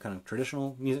kind of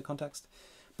traditional music context.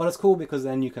 But it's cool because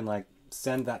then you can like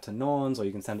send that to nons, or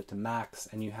you can send it to max,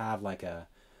 and you have like a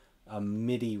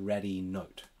MIDI ready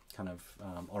note kind of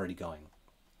already going.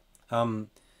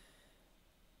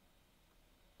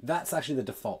 That's actually the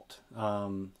default.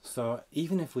 So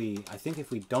even if I think if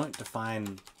we don't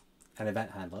define an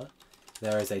event handler,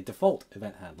 there is a default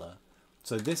event handler.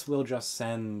 So this will just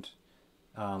send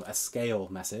a scale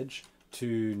message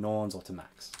to nons or to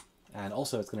max. And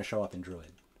also it's going to show up in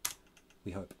Druid,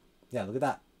 we hope. Yeah, look at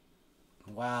that.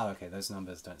 Wow, okay, those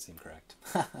numbers don't seem correct.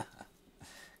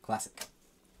 Classic.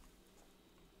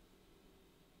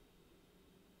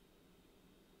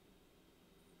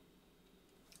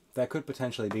 There could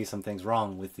potentially be some things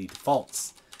wrong with the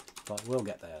defaults, but we'll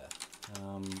get there.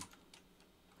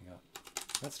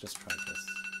 Let's just try this.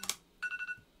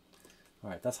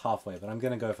 Alright, that's halfway, but I'm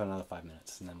going to go for another 5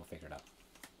 minutes, and then we'll figure it out.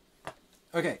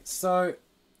 Okay, so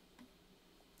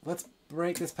let's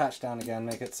break this patch down again,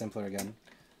 make it simpler again.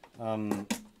 Oh,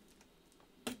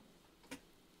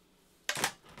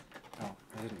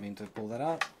 I didn't mean to pull that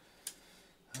out.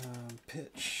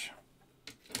 Pitch.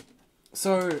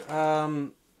 So,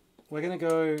 we're going to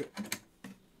go,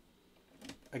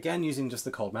 again, using just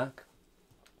the cold Mac.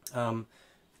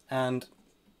 And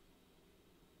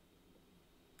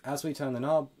as we turn the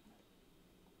knob,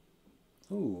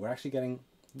 ooh, we're actually getting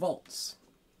volts.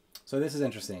 So this is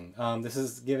interesting. This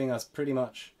is giving us pretty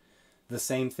much the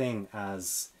same thing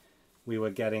as we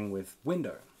were getting with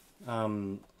window.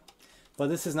 But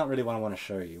this is not really what I want to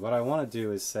show you. What I want to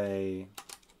do is say,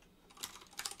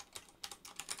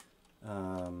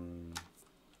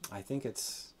 I think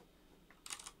it's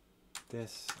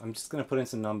this. I'm just going to put in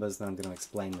some numbers, then I'm going to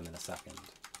explain them in a second.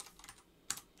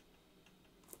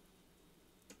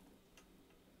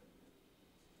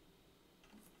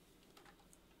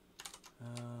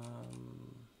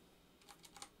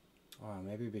 Oh,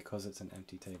 maybe because it's an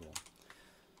empty table.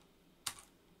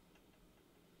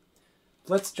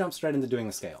 Let's jump straight into doing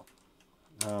the scale.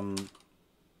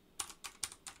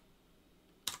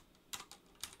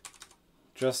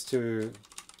 Just to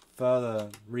further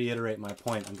reiterate my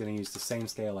point, I'm going to use the same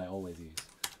scale I always use.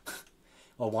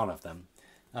 Or one of them.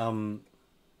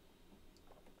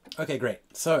 Okay, great.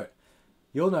 So,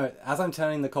 you'll note, as I'm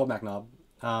turning the callback knob,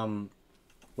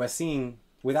 we're seeing,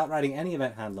 without writing any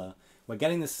event handler, we're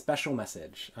getting this special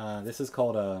message. This is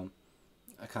called a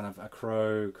kind of a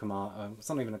crow command. It's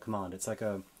not even a command. It's like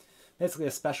basically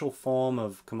a special form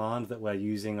of command that we're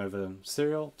using over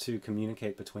serial to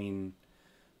communicate between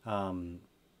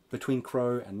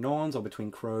crow and norns, or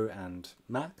between crow and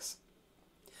max.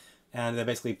 And they're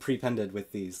basically prepended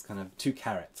with these kind of 2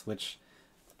 carets, which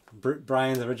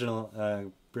Brian's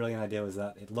original brilliant idea was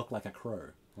that it looked like a crow.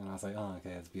 And I was like, oh,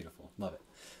 okay, that's beautiful. Love it.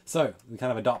 So we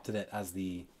kind of adopted it as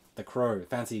the crow,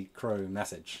 fancy crow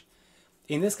message.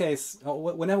 In this case,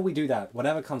 whenever we do that,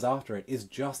 whatever comes after it is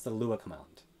just the Lua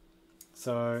command.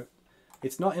 So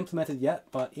it's not implemented yet,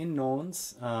 but in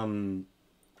norns and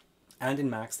in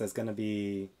max, there's going to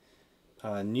be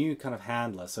a new kind of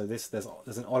handler. So there's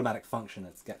an automatic function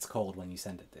that gets called when you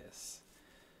send it this.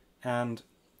 And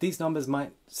these numbers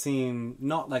might seem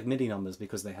not like MIDI numbers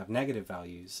because they have negative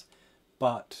values,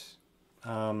 but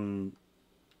all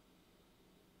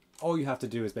you have to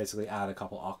do is basically add a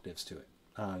couple octaves to it.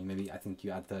 Maybe I think you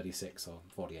add 36 or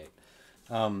 48.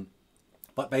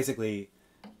 But basically,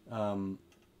 I'm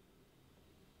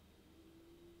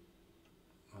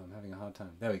having a hard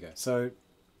time. There we go. So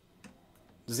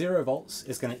 0 volts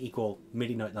is going to equal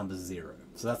MIDI note number 0.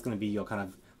 So that's going to be your kind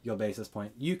of your basis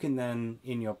point. You can then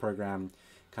in your program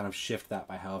kind of shift that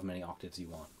by however many octaves you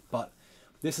want. But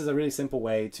this is a really simple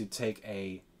way to take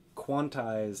a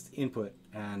quantized input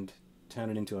and turn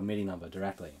it into a MIDI number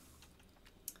directly.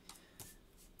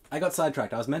 I got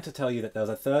sidetracked. I was meant to tell you that there's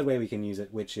a third way we can use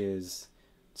it, which is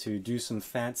to do some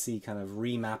fancy kind of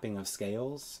remapping of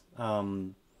scales.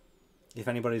 If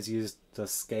anybody's used the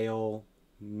scale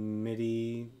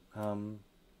MIDI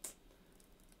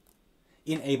in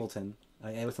Ableton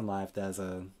Live, there's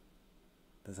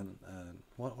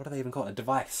what do they even call it? A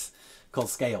device called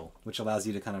Scale, which allows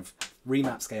you to kind of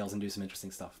remap scales and do some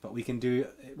interesting stuff. But we can do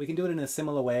it in a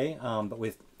similar way, but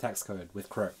with text code, with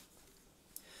Crow.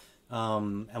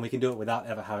 And we can do it without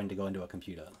ever having to go into a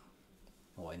computer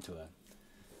or into a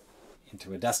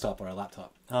desktop or a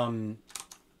laptop.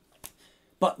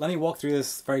 But let me walk through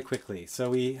this very quickly.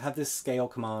 So we have this scale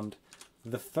command.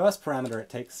 The first parameter it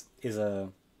takes is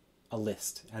a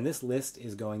list, and this list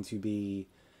is going to be,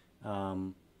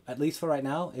 at least for right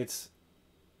now,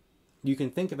 you can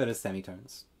think of it as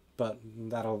semitones, but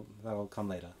that'll come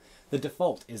later. The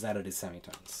default is that it is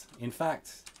semitones. In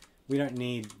fact, we don't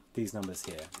need these numbers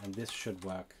here, and this should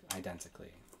work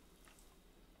identically.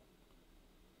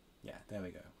 Yeah, there we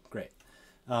go. Great.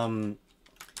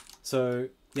 So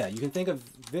yeah, you can think of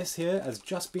this here as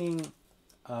just being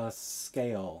a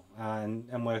scale,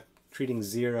 and we're treating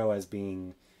 0 as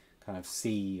being kind of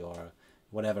C or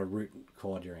whatever root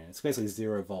chord you're in. It's basically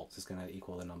 0 volts is going to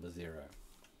equal the number 0.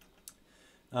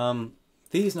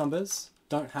 These numbers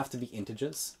don't have to be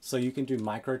integers, so you can do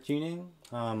micro tuning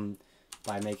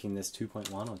by making this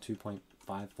 2.1 or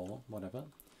 2.54, whatever,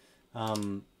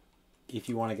 if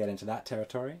you want to get into that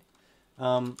territory.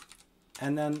 And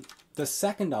then the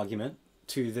second argument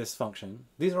to this function,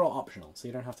 these are all optional, so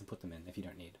you don't have to put them in if you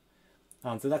don't need.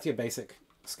 So that's your basic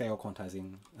scale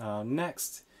quantizing.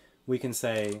 Next, we can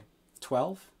say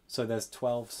 12. So there's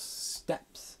 12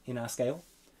 steps in our scale.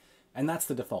 And that's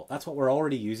the default. That's what we're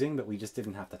already using, but we just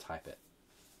didn't have to type it.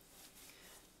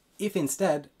 If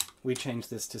instead we change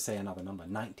this to, say, another number,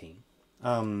 19,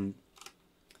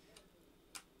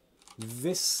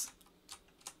 this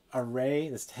array,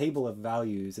 this table of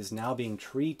values, is now being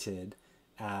treated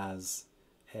as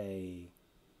a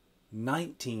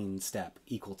 19-step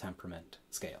equal temperament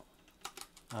scale.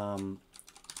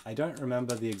 I don't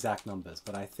remember the exact numbers,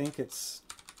 but I think it's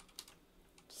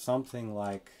something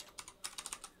like,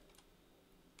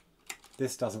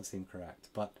 this doesn't seem correct,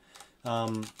 but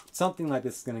something like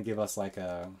this is going to give us like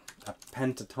a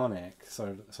pentatonic,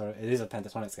 so it is a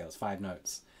pentatonic scale, it's 5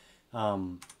 notes,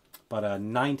 but a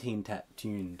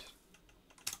 19-tuned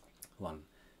one.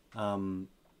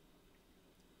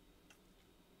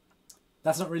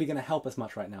 That's not really going to help us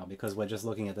much right now because we're just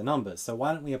looking at the numbers, so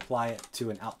why don't we apply it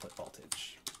to an output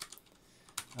voltage?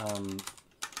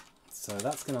 So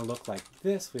that's going to look like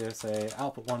this. We'll say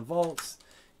output 1 volts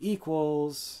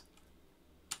equals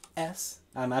S,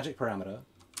 our magic parameter,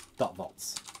 dot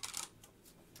volts.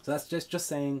 So that's just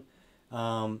saying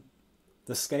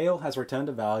the scale has returned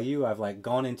a value. I've like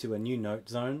gone into a new note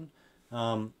zone,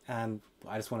 and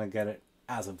I just want to get it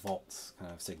as a volts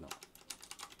kind of signal.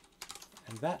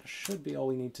 And that should be all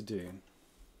we need to do.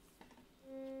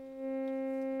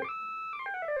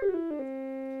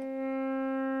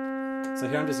 So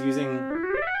here I'm just using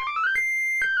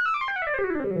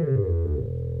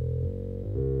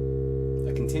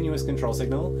a continuous control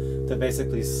signal to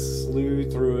basically slew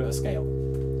through a scale.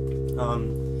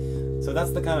 So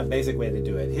that's the kind of basic way to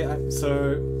do it. Here,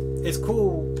 so it's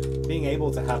cool being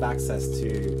able to have access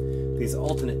to these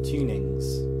alternate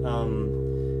tunings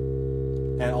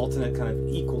and alternate kind of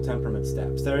equal temperament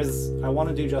steps. I want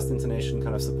to do just intonation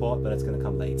kind of support, but it's going to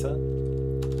come later.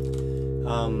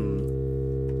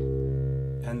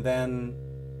 And then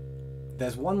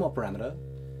there's one more parameter,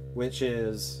 which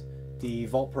is the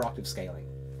volt per octave scaling.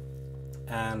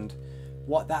 And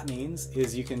what that means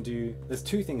is you can do, there's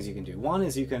two things you can do. One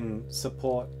is you can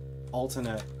support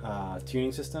alternate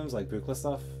tuning systems like Buchla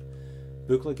stuff.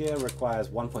 Buchla gear requires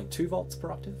 1.2 volts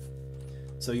per octave.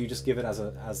 So you just give it as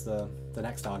the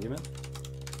next argument.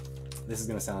 This is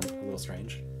going to sound a little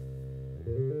strange.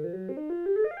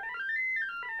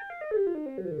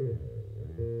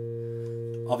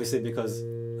 Obviously because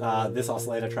this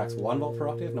oscillator tracks 1 volt per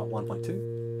octave, not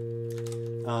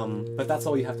 1.2. But that's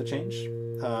all you have to change.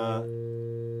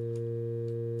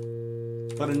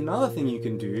 But another thing you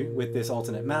can do with this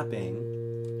alternate mapping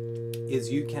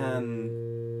is you can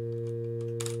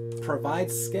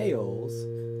provide scales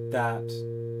that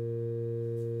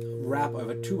wrap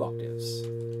over 2 octaves.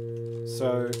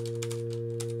 So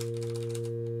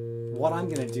what I'm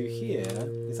going to do here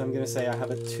is I'm going to say I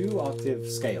have a 2 octave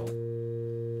scale.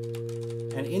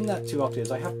 And in that 2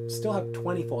 octaves, I still have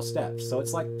 24 steps. So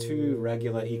it's like 2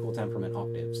 regular equal temperament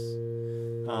octaves.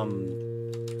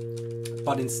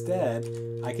 But instead,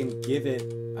 I can give it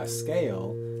a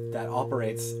scale that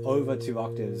operates over 2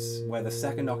 octaves where the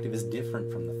second octave is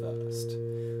different from the first.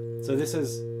 So this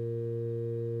is,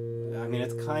 I mean,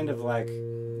 it's kind of like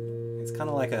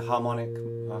a harmonic,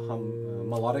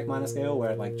 melodic minor scale where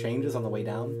it like changes on the way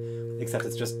down, except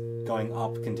it's just going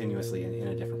up continuously in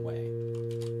a different way.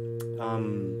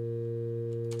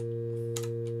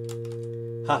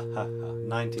 Ha ha ha,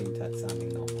 19 tet sounding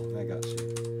normal, I got you.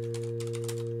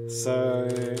 So,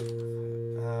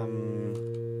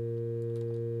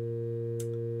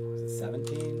 what was it,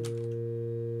 17?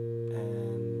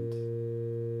 And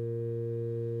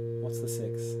what's the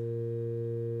 6?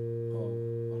 Oh,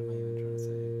 what am I even trying to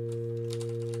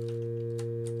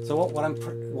say? So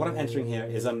what I'm entering here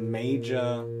is a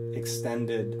major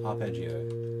extended arpeggio.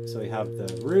 So we have the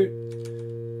root,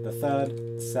 the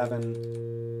third,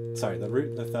 7, sorry, the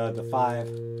root, the third, the 5,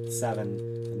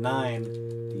 7, the 9,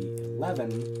 the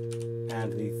 11,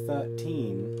 and the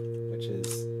 13, which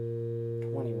is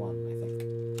 21, I think.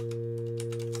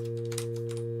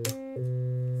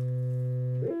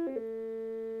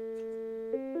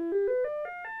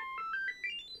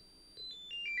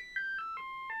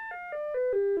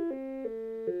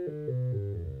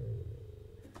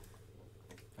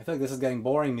 I feel like this is getting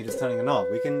boring, me just turning a knob.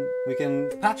 We can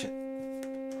patch it.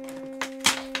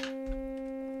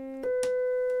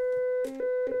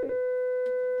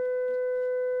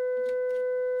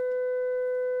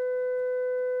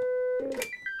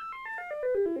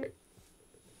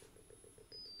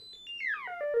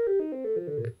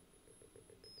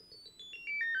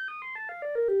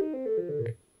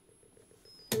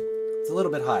 It's a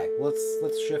little bit high. Let's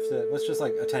shift it. Let's just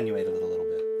like attenuate it a little bit.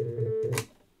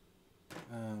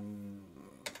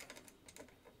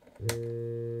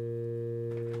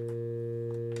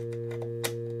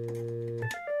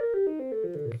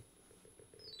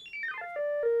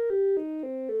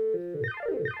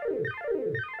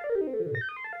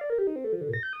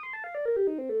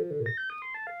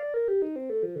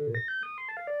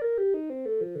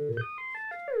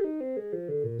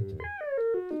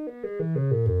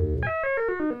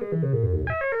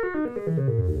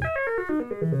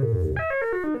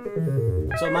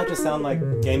 So it might just sound like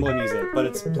Game Boy music, but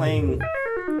it's playing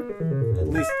at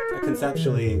least a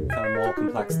conceptually kind of more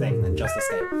complex thing than just a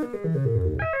scale.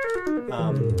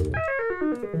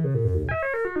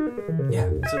 Yeah,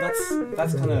 so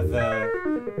that's kind of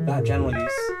that general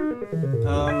use.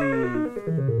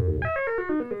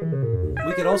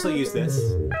 We could also use this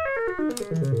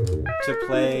to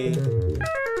play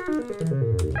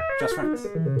Just Friends.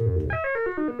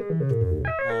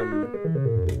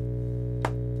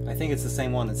 I think it's the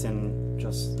same one that's in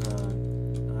just II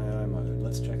mode.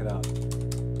 Let's check it out.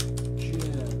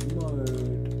 Yeah, mode.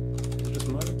 Is it just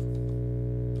mode?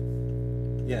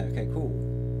 Yeah, okay, cool.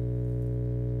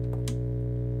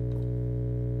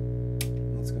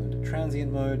 Let's go into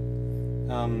transient mode.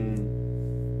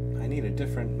 I need a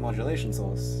different modulation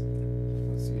source.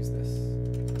 Let's use this.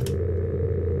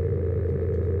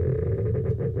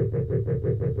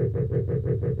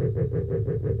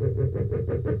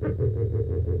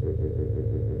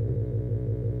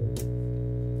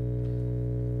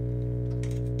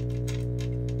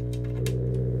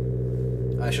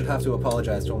 I should have to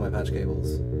apologize to all my patch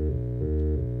cables.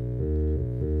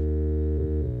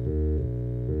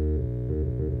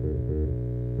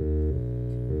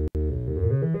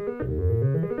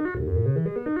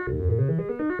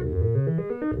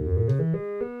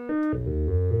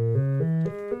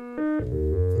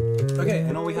 Okay,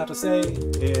 and all we have to say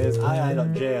is ii.jf.play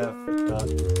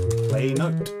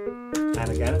note. And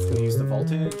again, it's going to use the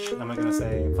voltage, and we're going to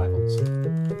say 5 volts.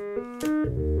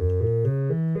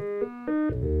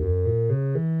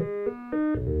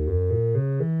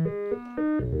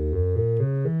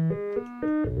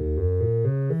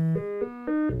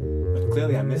 But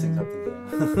clearly I'm missing something here.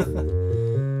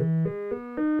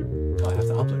 Oh, I have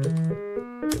to upload it.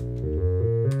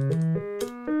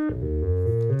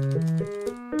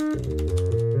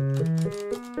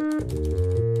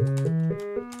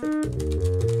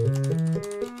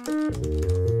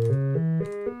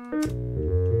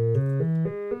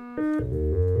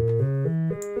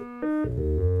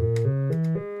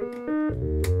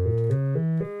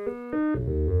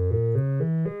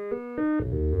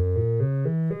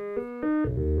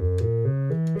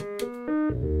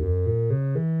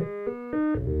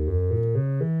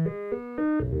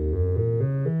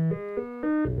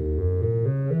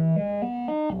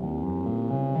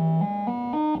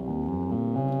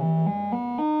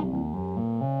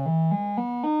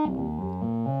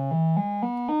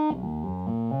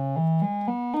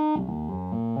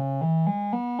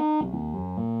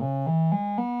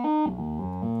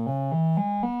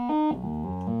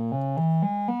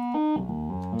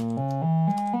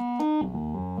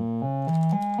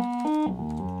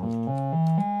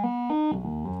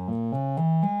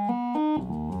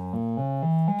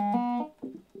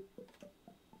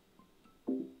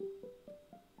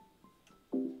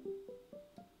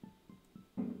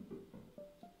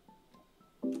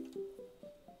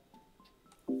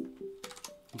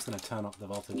 I'm just going to turn up the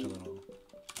voltage a little.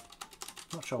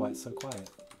 Not sure why it's so quiet.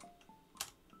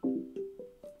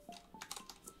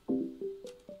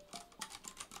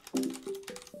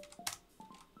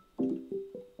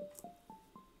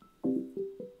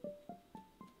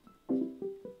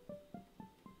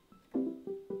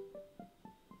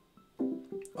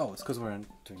 Oh, it's because we're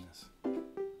doing this.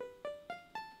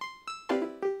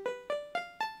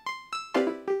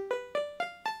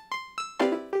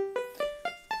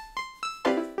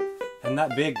 And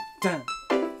that big, the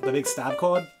big stab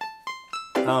chord,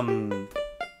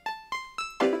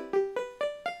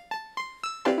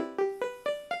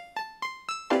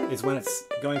 is when it's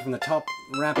going from the top,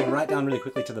 ramping right down really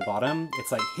quickly to the bottom.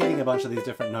 It's like hitting a bunch of these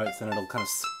different notes and it'll kind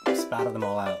of spatter them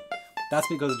all out. That's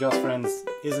because Just Friends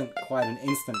isn't quite an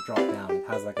instant drop down. It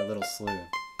has like a little slew.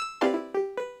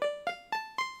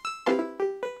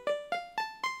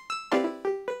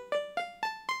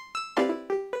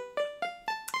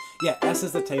 Yeah, S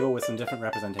is the table with some different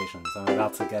representations. I'm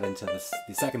about to get into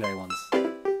the secondary ones.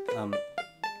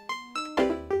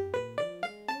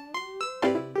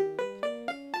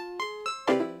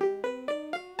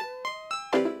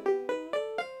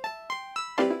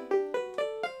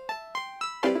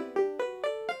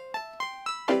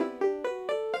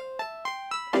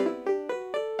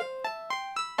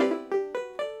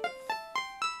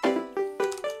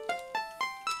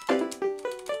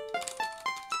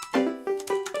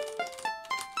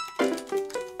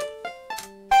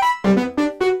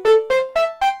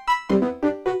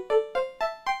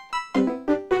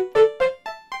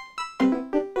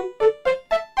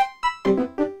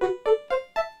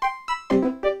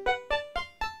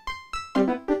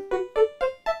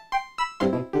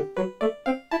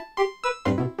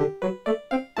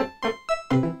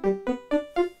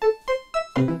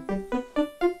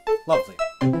 Lovely.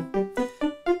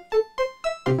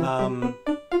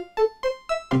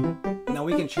 Now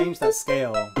we can change that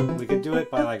scale. We could do it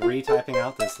by like retyping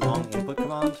out this long input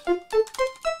command.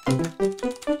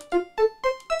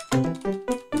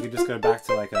 We could just go back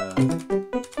to like a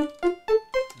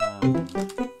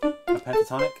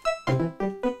pentatonic.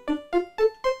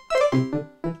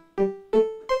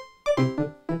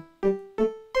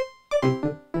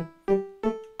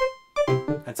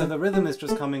 And so the rhythm is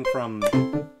just coming from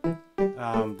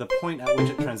the point at which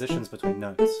it transitions between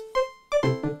notes.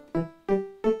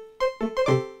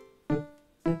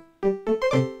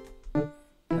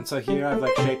 And so here I've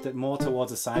like shaped it more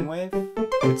towards a sine wave.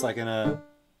 It's like in a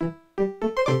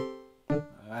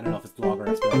I don't know if it's log or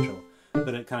exponential,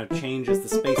 but it kind of changes the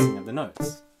spacing of the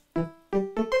notes.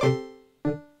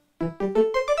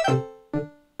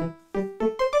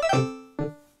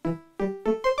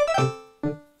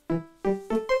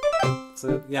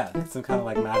 So yeah, some kind of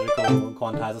like magical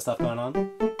quantizer stuff going on.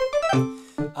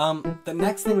 The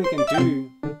next thing we can do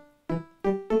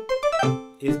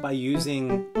is by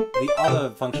using the other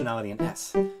functionality in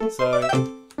S. So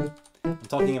I'm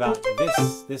talking about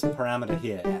this parameter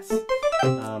here, S.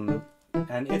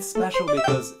 And it's special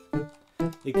because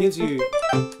it gives you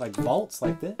like volts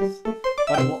like this,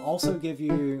 but it will also give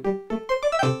you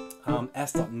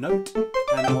s.note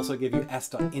and also give you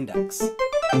s.index.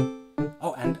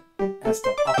 Oh, and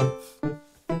s.octave.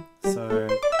 So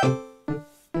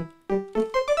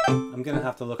I'm gonna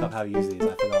have to look up how to use these,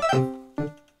 I forgot.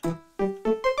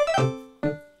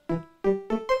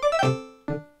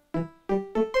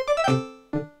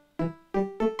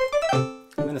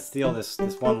 I'm gonna steal this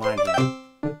one line here.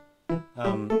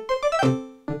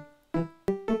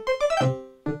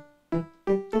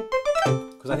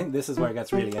 Because I think this is where it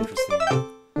gets really interesting.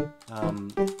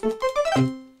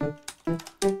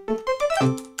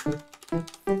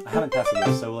 I haven't tested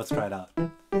this, so let's try it out.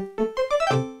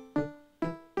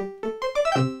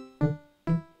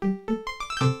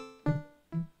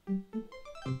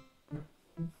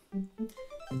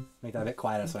 Make that a bit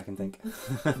quieter so I can think.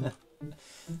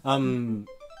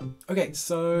 Okay,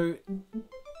 so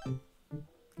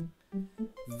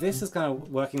this is kind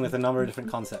of working with a number of different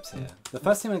concepts here. The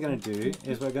first thing we're going to do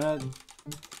is we're going to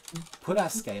put our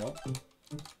scale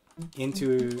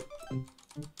into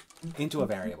a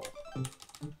variable.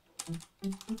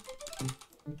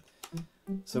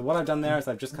 So what I've done there is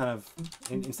I've just kind of,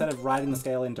 instead of writing the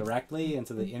scale in directly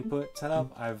into the input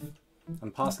setup,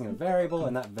 I'm passing a variable,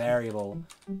 and that variable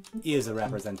is a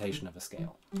representation of a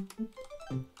scale.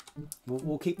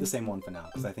 We'll keep the same one for now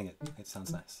because I think it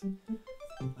sounds nice.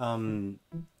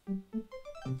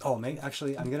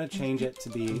 Actually, I'm going to change it to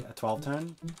be a 12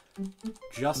 tone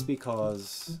just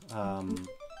because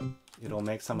it'll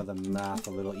make some of the math a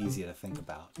little easier to think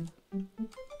about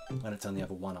when it's only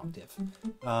over one octave.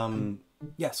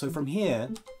 Yeah, so from here,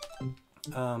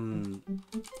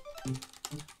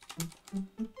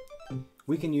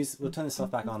 we'll turn this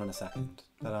stuff back on in a second,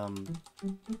 but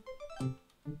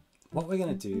what we're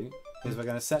going to do is we're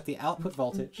going to set the output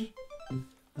voltage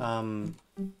to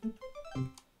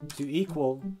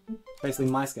equal basically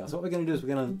my scale. So what we're going to do is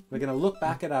we're going to look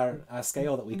back at our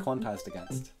scale that we quantized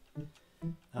against.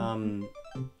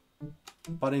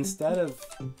 But instead of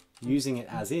using it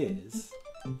as is,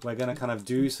 we're going to kind of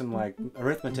do some like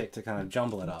arithmetic to kind of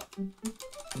jumble it up.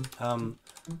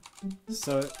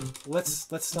 So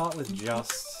let's start with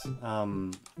just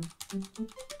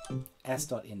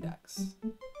s.index.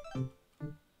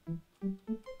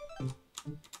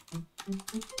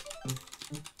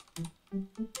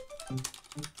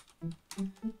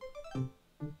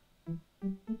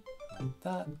 Like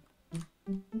that,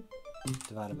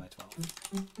 divided by 12.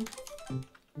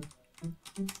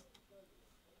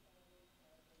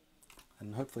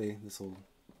 And hopefully this will...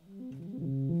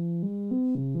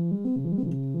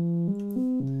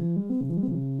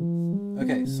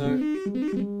 Okay, so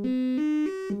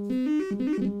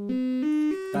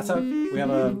that's how we have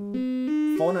a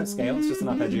 4-note scale. It's just an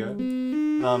arpeggio.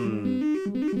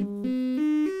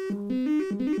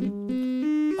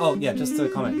 Oh yeah, just to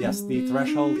comment, yes, the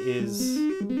thresholds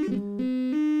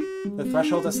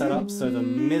are set up so the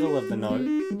middle of the note,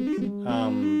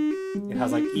 it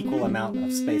has like equal amount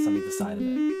of space on either side of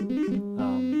it.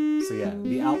 So yeah,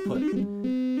 the output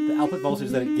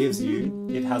voltage that it gives you,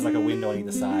 it has like a window on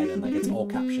either side, and like it's all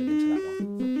captured into that one.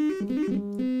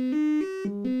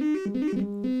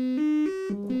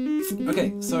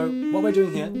 Okay, so what we're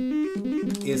doing here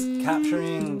is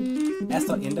capturing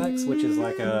s.index, which is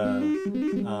like a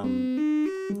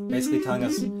basically telling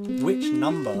us which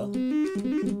number of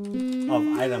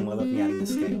item we're looking at in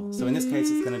this scale. So in this case,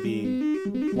 it's going to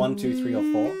be 1, 2, 3, or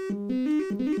 4.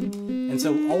 And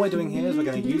so all we're doing here is we're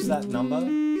going to use that number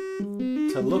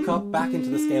to look up back into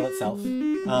the scale itself,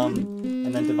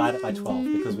 and then divide it by 12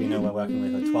 because we know we're working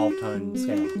with a 12-tone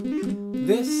scale.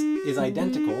 This is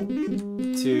identical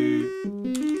to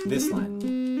this line.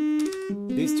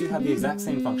 These two have the exact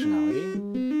same functionality.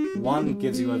 One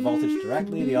gives you a voltage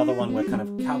directly, the other one we're kind of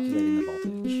calculating the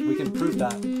voltage. We can prove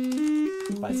that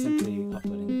by simply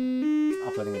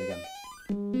uploading it again.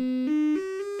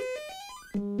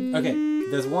 Okay,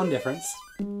 there's one difference,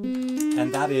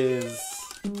 and that is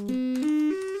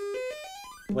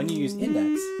when you use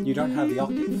index, you don't have the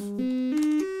octave.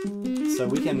 So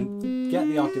we can get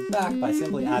the octave back by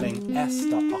simply adding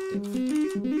s.octave.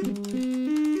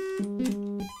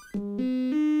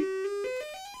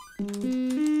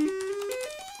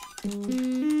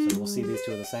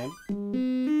 two are the same.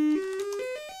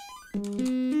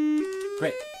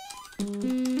 Great.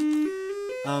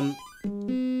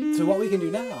 So what we can do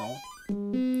now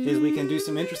is we can do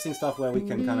some interesting stuff where we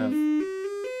can kind of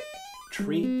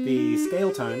treat the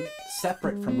scale tone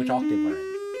separate from which octave we're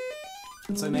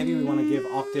in. So maybe we want to give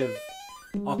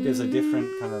octaves a different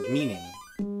kind of meaning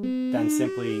than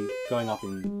simply going up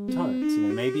in tones. You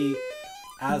know, maybe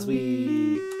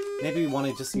we want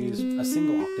to just use a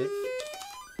single octave,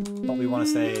 but we want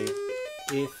to say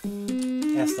if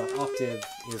s dot octave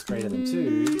is greater than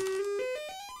 2,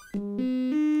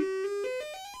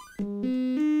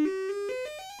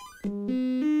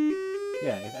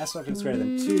 yeah, if s dot octave is greater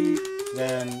than 2,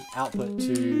 then output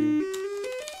 2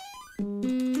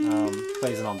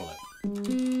 plays an envelope.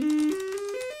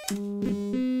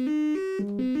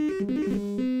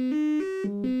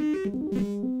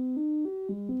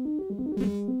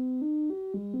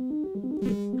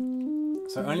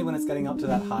 So only when it's getting up to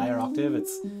that higher octave,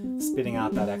 it's spitting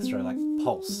out that extra like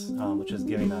pulse, which is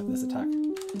giving that this attack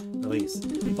release.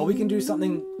 But we can do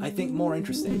something, I think, more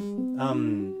interesting.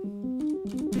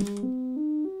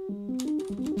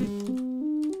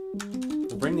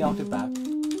 We'll bring the octave back.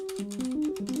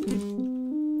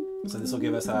 So this will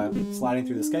give us a sliding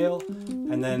through the scale,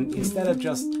 and then instead of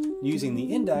just using the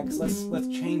index, let's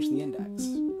change the index,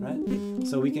 right?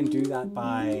 So we can do that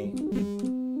by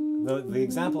the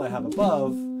example I have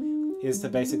above is to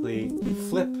basically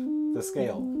flip the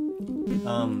scale.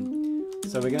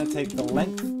 So we're going to take the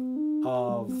length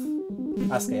of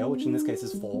a scale, which in this case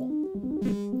is 4.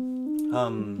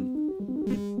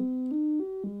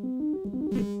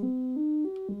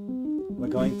 We're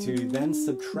going to then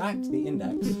subtract the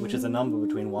index, which is a number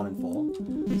between 1 and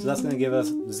 4. So that's going to give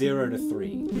us 0 to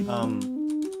 3.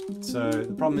 So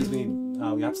the problem is we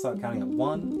have to start counting at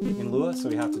 1 in Lua, so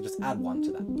we have to just add 1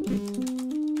 to that.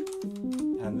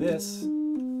 And this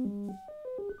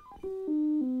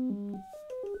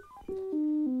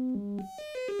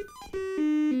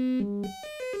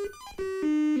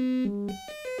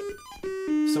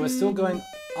so we're still going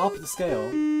up the scale,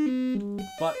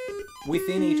 but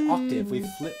within each octave we've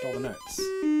flipped all the notes.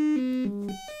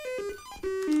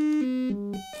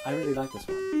 I really like this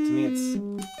one. To me it's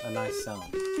a nice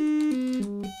sound.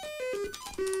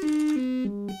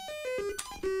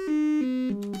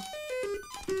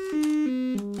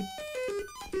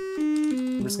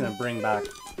 I'm just going to bring back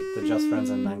the Just Friends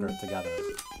and Mangrove together.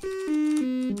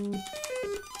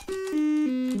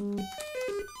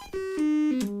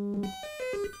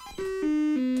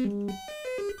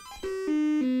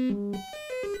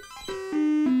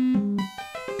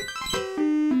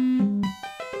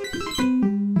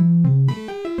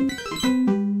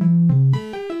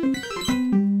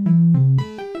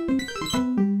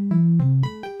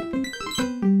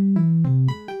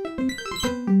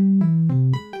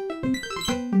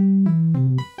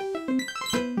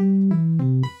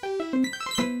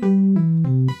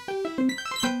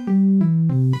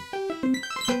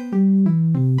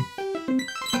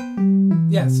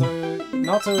 Yeah, so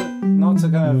not to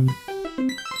kind of,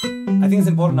 I think it's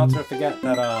important not to forget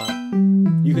that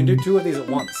you can do 2 of these at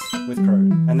once with Crow,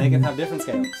 and they can have different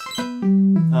scales.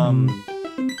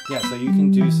 Yeah, so you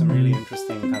can do some really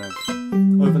interesting kind of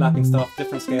overlapping stuff,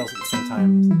 different scales at the same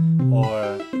time,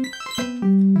 or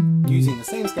using the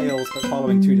same scales but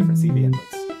following 2 different CV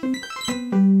inputs.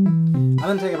 I'm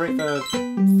going to take a break for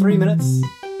 3 minutes.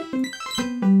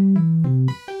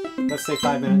 Let's say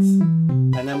 5 minutes,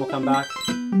 and then we'll come back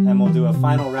and we'll do a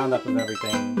final roundup of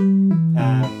everything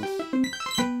and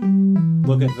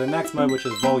look at the next mode, which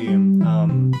is volume,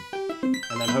 and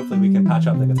then hopefully we can patch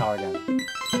up the guitar again.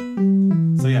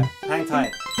 So yeah, hang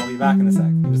tight, I'll be back in a sec.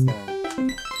 I'm just gonna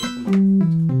take a moment.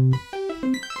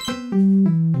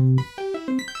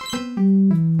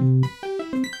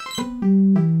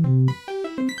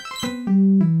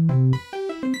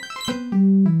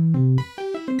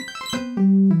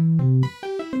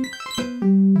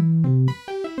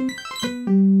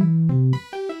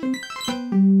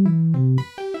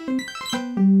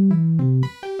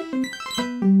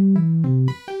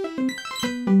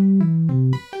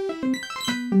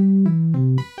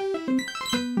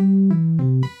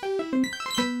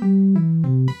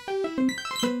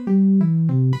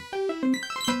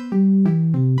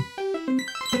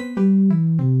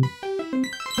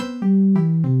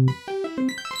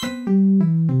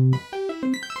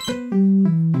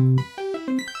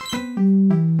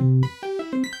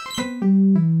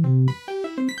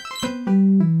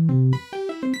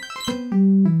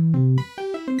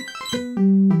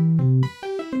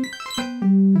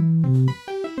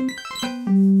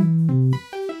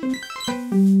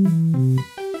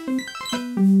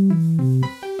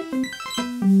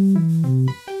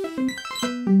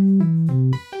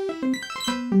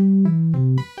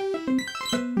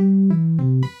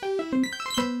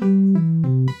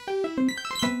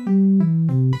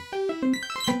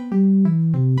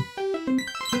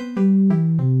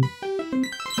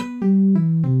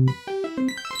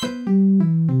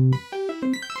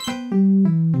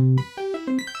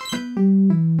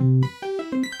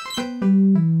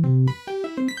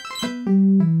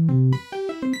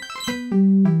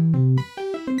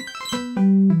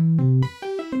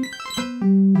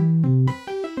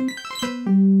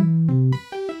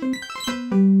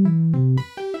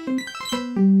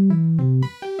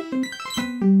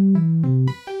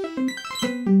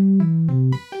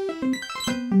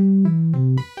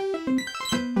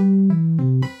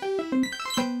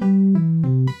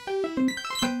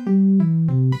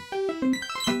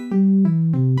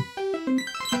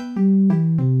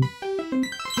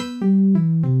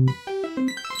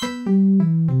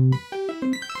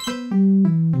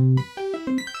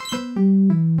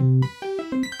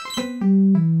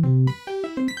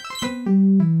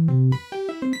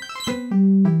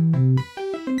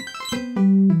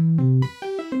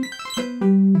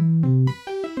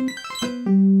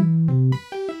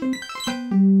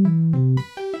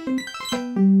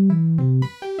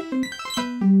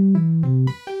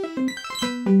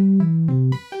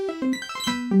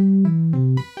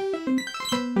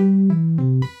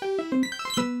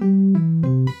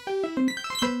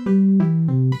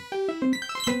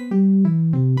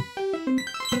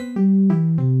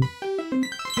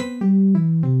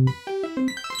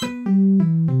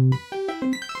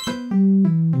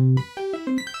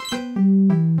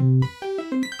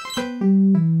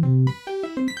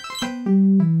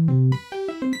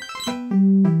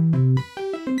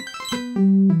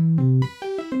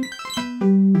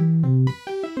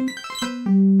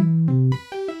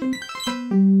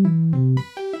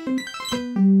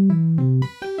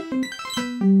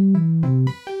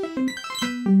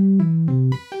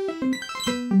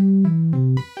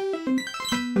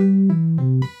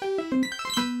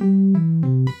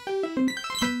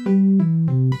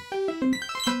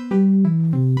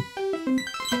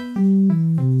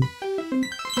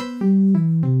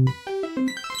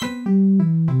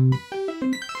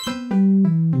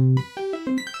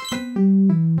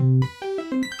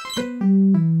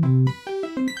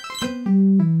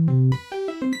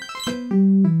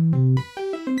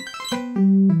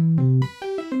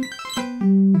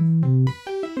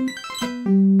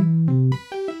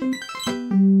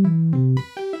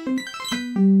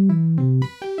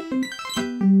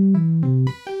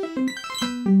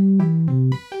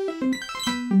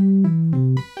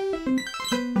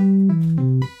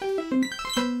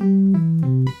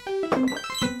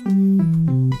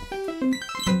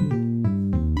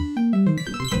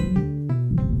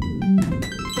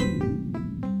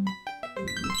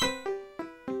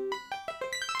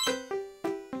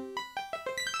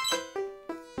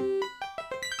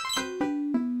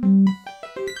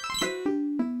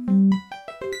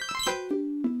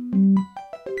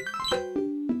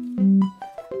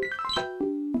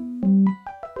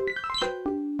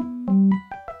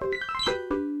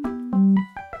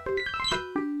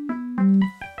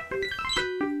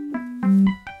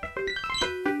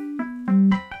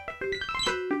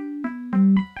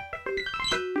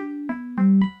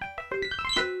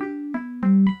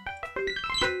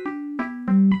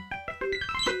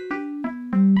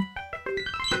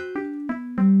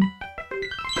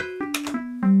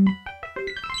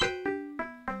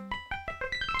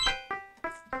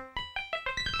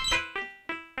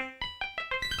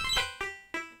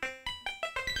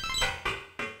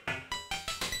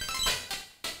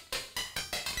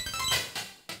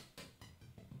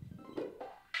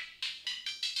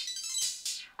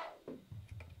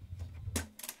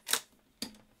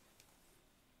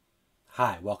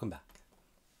 Hi, welcome back.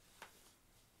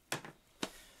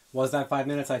 Was that 5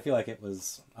 minutes? I feel like it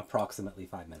was approximately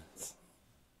 5 minutes.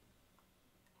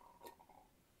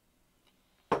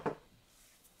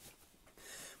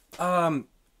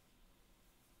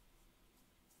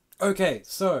 Okay,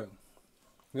 so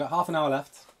we got half an hour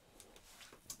left.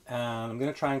 And I'm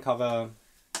going to try and cover...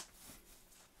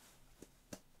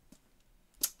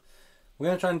 We're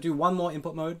going to try and do one more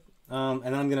input mode. And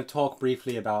then I'm going to talk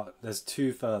briefly about... There's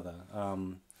two further.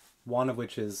 One of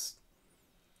which is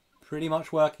pretty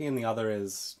much working, and the other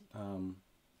is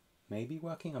maybe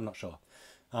working? I'm not sure.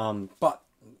 But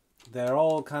they're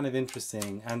all kind of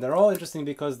interesting. And they're all interesting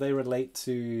because they relate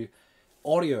to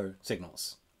audio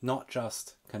signals. Not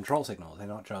just control signals, they're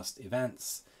not just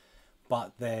events,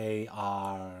 but they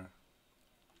are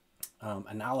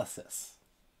analysis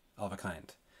of a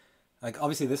kind. Like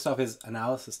obviously this stuff is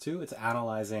analysis too, it's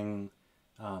analyzing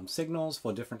signals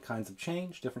for different kinds of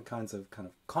change, different kinds of kind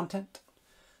of content.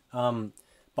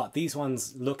 But these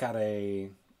ones look at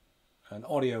an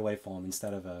audio waveform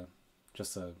instead of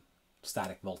just a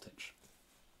static voltage.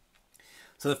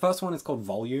 So the first one is called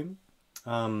volume,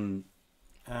 and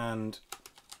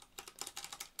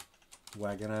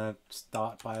we're gonna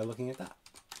start by looking at that.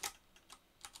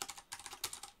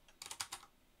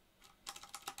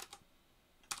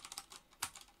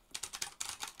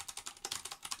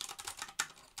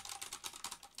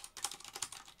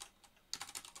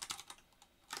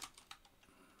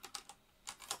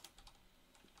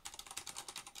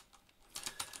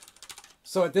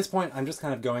 So at this point, I'm just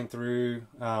kind of going through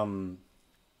a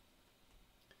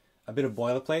bit of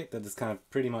boilerplate that is kind of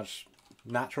pretty much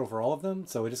natural for all of them.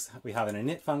 So we have an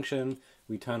init function,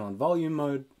 we turn on volume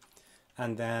mode,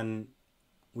 and then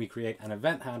we create an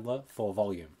event handler for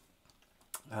volume.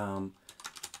 And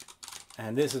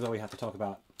this is where we have to talk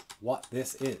about what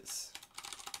this is.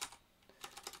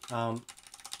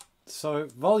 So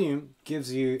volume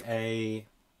gives you a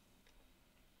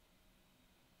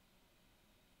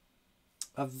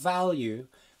value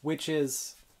which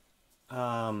is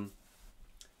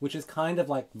kind of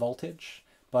like voltage,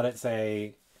 but it's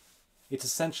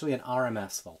essentially an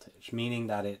RMS voltage, meaning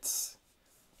that it's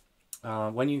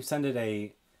when you send it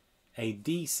a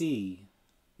DC,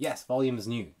 yes, volume is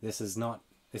new. This is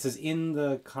in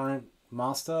the current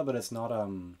master, but it's not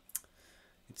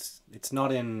it's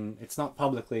not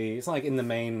publicly, it's not like in the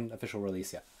main official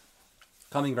release yet.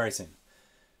 Coming very soon.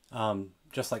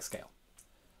 Just like scale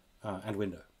and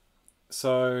window.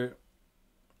 So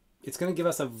it's going to give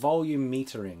us a volume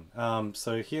metering.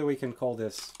 So here we can call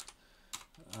this,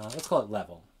 let's call it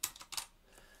level.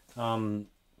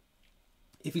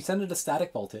 If you send it a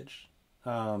static voltage,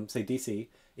 say DC,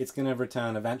 it's going to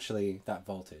return eventually that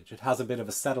voltage. It has a bit of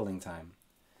a settling time.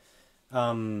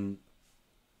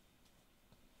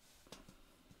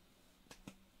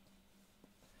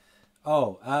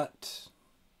 At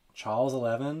Charles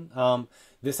 11,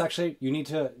 this actually, you'll need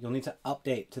to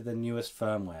update to the newest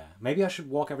firmware. Maybe I should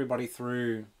walk everybody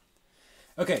through.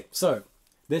 Okay, so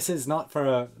this is not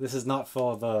for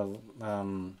the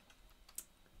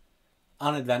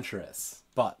unadventurous,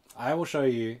 but I will show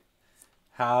you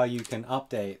how you can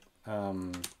update. Oh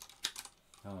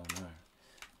no!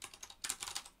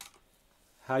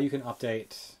 How you can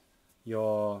update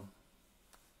your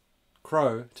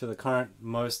Crow to the current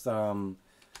most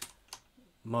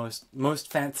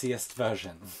fanciest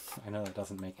version. I know that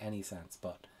doesn't make any sense,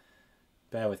 but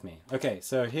bear with me. Okay,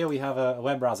 so here we have a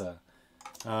web browser.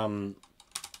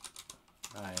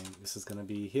 This is going to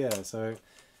be here. So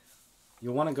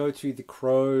you'll want to go to the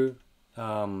Crow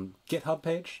GitHub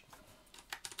page.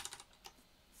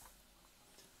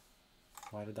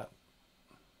 Why did that?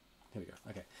 Here we go.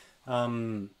 Okay.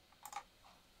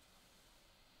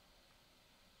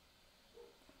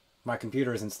 My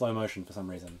computer is in slow motion for some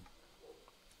reason.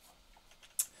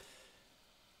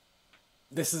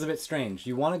 This is a bit strange.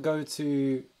 You want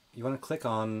to click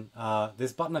on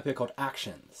this button up here called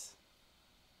Actions.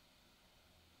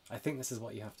 I think this is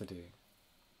what you have to do.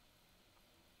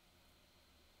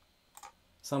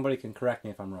 Somebody can correct me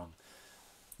if I'm wrong.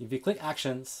 If you click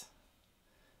Actions,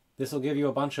 this will give you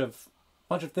a bunch of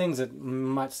things that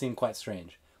might seem quite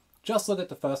strange. Just look at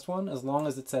the first one, as long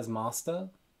as it says Master.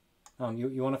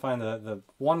 You want to find the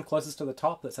one closest to the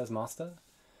top that says Master.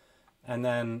 And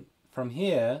then from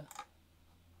here,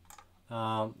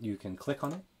 you can click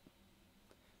on it.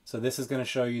 So this is going to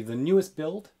show you the newest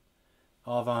build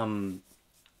of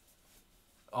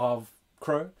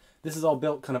Crow. This is all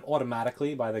built kind of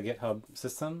automatically by the GitHub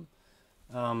system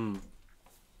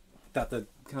that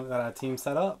our team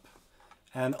set up.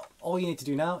 And all you need to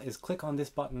do now is click on this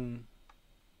button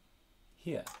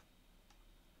here.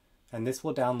 And this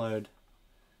will download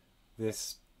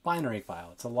this binary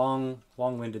file. It's a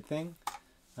long-winded thing.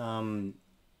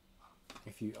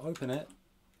 If you open it,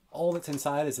 all that's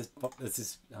inside is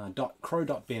this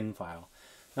crow.bin file.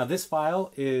 Now this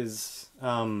file is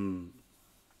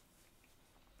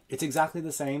it's exactly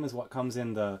the same as what comes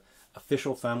in the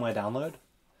official firmware download.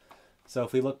 So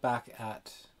if we look back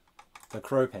at the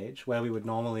crow page, where you would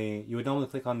normally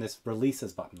click on this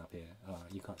releases button up here.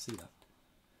 You can't see that.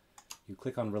 You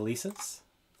click on releases,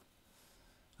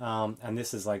 and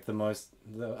this is like the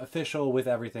official with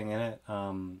everything in it.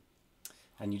 And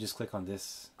you just click on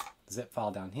this zip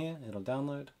file down here. It'll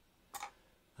download.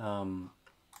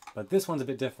 But this one's a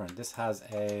bit different. This has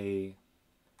a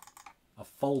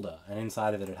folder, and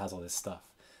inside of it, it has all this stuff.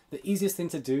 The easiest thing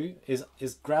to do is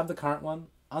grab the current one,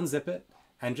 unzip it,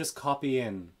 and just copy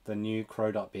in the new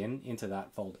crow.bin into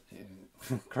that folder.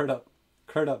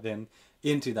 crow.bin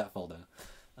into that folder.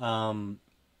 I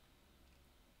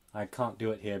can't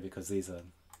do it here because this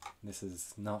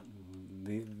is an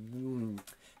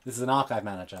archive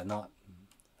manager, not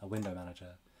a window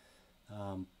manager.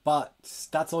 But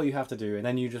that's all you have to do, and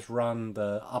then you just run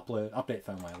the update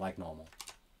firmware like normal.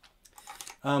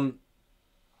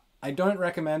 I don't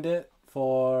recommend it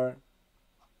for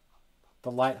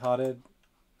the lighthearted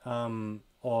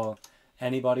or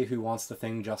anybody who wants the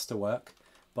thing just to work,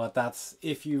 but that's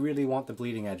if you really want the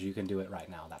bleeding edge, you can do it right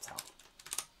now. That's how.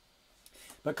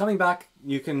 But coming back,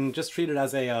 you can just treat it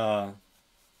as a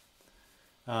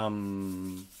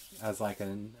like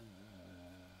a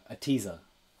teaser.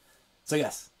 So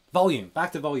yes, volume.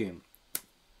 Back to volume.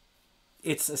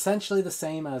 It's essentially the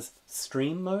same as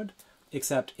stream mode,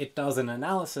 except it does an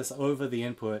analysis over the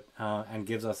input and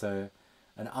gives us an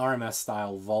RMS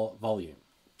style volume.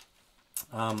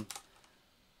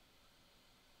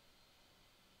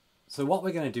 So what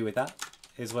we're going to do with that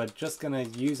is we're just going to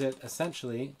use it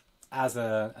essentially as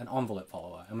an envelope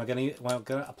follower, and we're going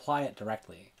to apply it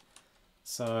directly.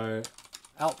 So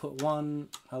output 1,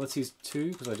 let's use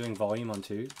 2 because we're doing volume on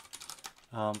 2.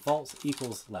 Volts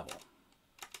equals level.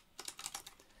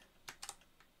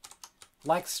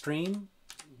 Like stream,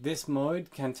 this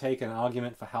mode can take an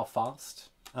argument for how fast,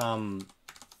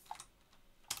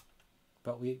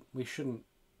 but we shouldn't.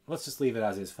 Let's just leave it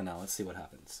as is for now. Let's see what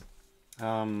happens.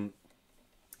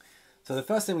 So the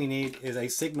first thing we need is a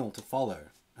signal to follow.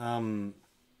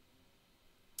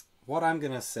 What I'm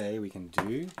going to say we can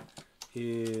do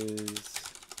is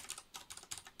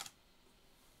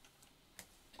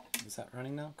that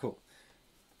running now? Cool.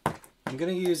 I'm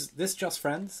going to use this Just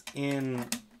Friends in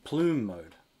plume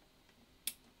mode.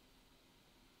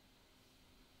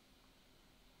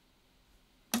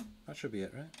 That should be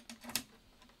it, right?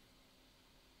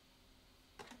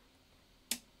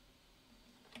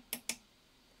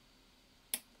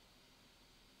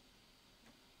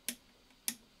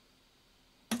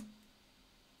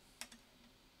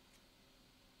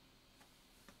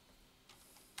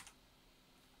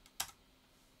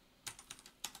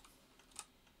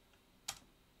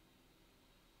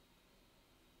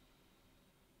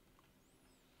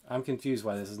 I'm confused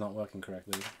why this is not working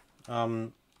correctly.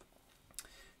 I'm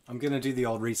going to do the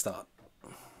old restart.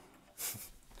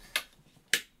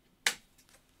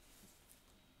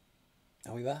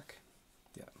 Are we back?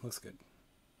 Yeah, looks good.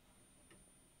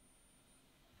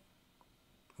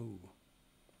 Ooh.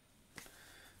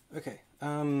 Okay.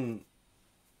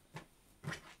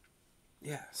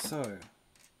 Yeah, so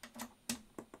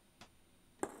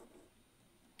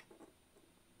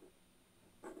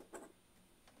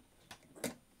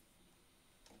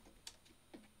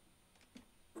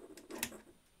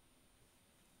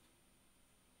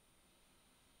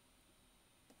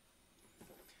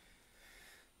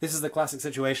this is the classic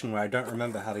situation where I don't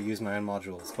remember how to use my own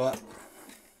modules, but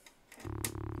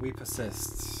we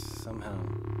persist somehow.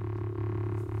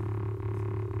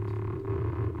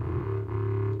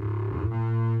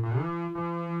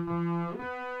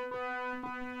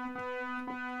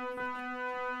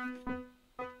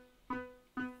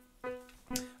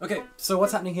 Okay, so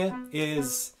what's happening here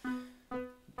is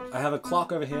I have a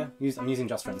clock over here. I'm using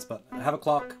Just Friends, but I have a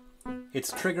clock.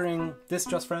 It's triggering this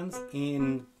Just Friends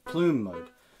in plume mode.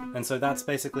 And so that's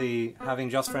basically having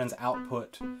Just Friends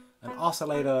output an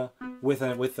oscillator with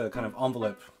a kind of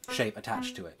envelope shape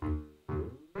attached to it.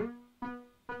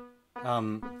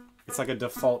 It's like a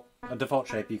default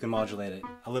shape. You can modulate it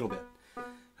a little bit.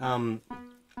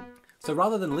 So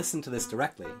rather than listen to this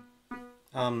directly,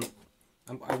 I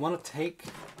want to take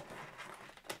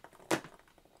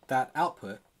that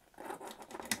output,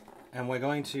 and we're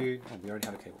going to. Oh, we already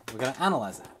have a cable. We're going to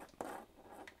analyze it.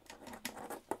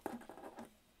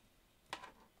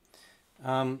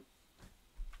 And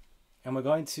we're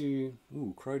going to...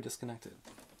 Ooh, Crow disconnected.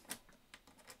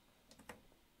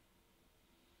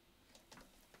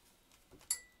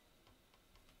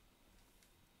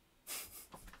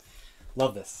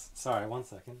 Love this. Sorry, 1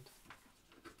 second.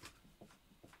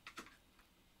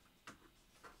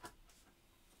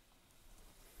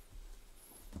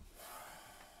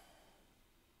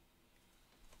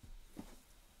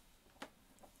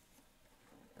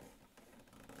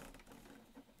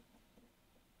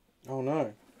 Oh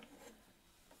no.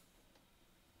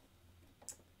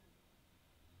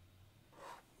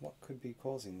 What could be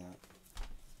causing that?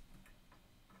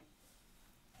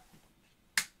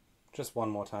 Just one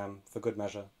more time, for good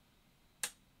measure.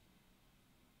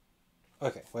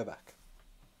 Okay, we're back.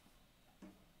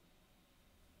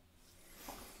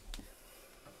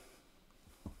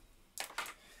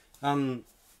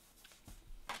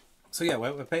 So yeah,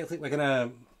 we're basically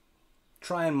gonna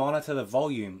try and monitor the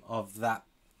volume of that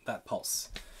pulse.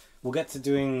 We'll get to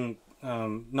doing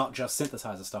not just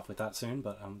synthesizer stuff with that soon,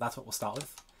 but that's what we'll start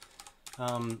with.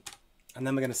 And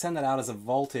then we're going to send that out as a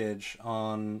voltage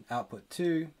on output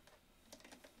 2,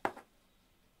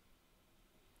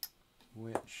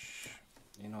 which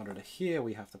in order to hear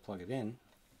we have to plug it in.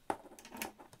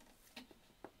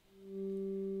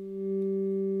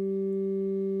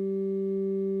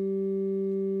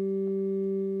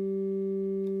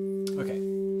 Okay,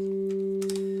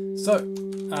 so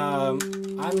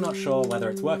I'm not sure whether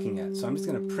it's working yet, so I'm just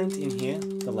going to print in here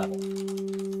the level.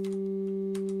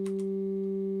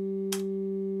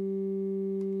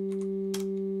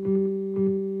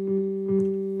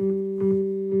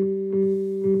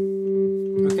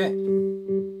 Okay.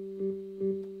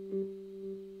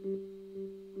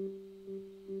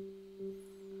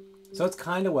 So it's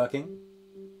kind of working,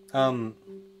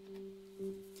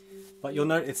 but you'll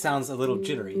note it sounds a little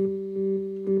jittery.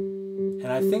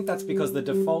 And I think that's because the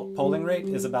default polling rate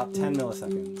is about 10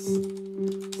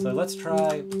 milliseconds. So let's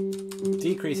try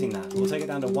decreasing that. We'll take it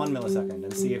down to 1 millisecond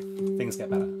and see if things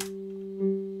get better.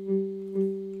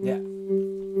 Yeah.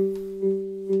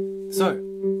 So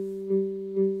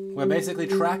we're basically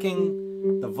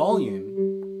tracking the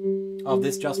volume of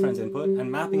this Just Friends input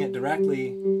and mapping it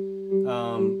directly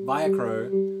via Crow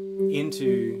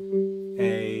into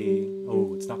a...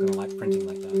 Oh, it's not going to like printing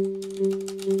like that.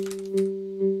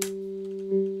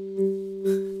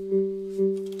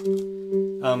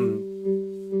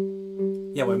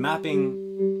 Yeah, we're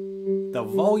mapping the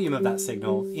volume of that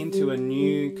signal into a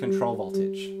new control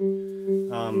voltage.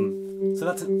 So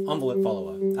that's an envelope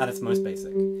follower at its most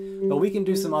basic. But we can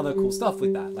do some other cool stuff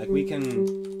with that. Like we can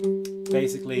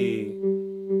basically...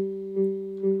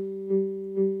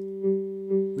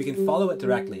 we can follow it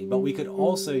directly, but we could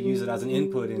also use it as an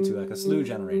input into like a slew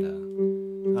generator.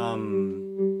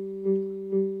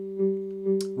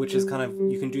 Which is kind of,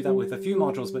 you can do that with a few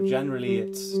modules, but generally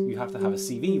it's, you have to have a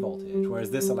CV voltage,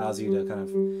 whereas this allows you to kind of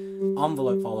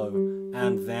envelope follow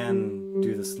and then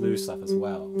do the slew stuff as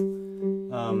well.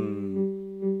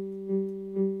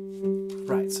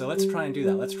 Right, so let's try and do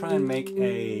that. Let's try and make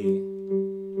a,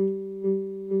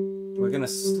 we're going to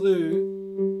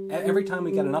slew, every time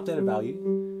we get an updated value,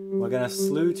 we're going to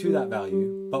slew to that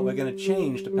value, but we're going to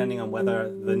change depending on whether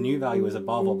the new value is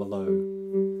above or below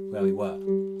where we were.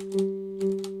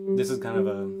 This is kind of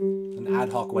an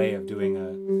ad hoc way of doing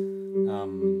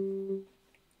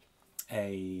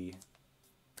a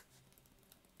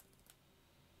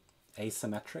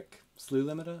asymmetric slew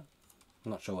limiter.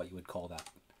 I'm not sure what you would call that.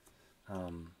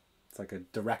 It's like a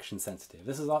direction sensitive.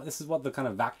 This is what the kind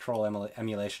of Vactrol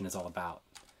emulation is all about.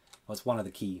 Well, it's one of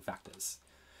the key factors.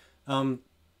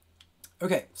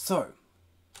 Okay, so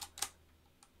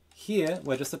here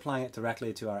we're just applying it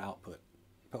directly to our output.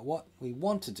 But what we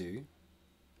want to do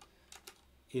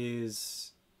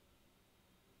is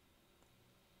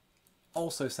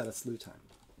also set a slew time.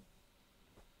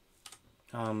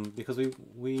 Because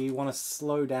we want to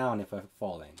slow down if we're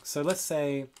falling. So let's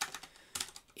say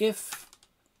if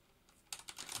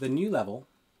the new level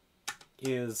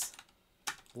is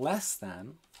less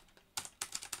than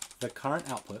the current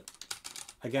output,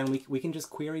 again, we can just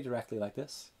query directly like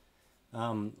this.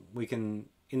 We can,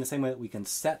 in the same way that we can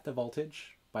set the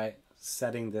voltage by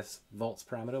setting this volts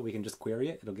parameter, we can just query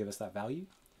it. It'll give us that value.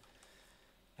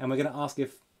 And we're going to ask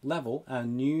if level, our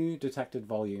new detected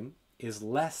volume, is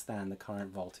less than the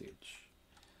current voltage.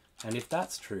 And if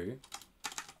that's true,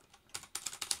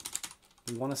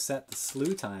 we want to set the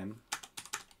slew time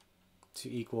to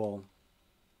equal,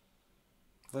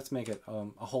 let's make it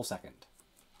a whole second.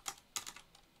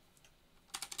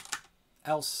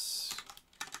 Else,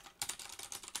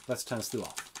 let's turn slew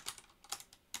off.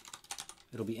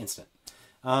 It'll be instant.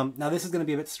 Now this is going to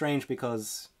be a bit strange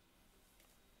because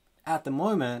at the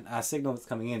moment our signal that's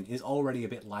coming in is already a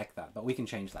bit like that, but we can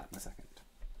change that in a second.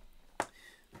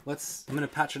 I'm going to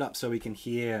patch it up so we can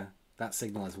hear that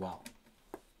signal as well.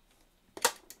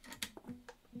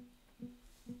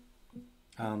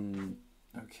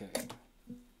 Okay.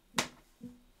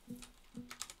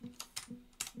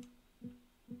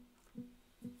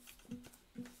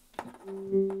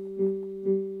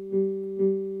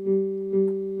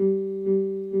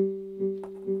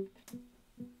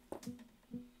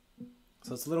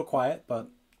 So it's a little quiet, but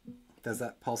there's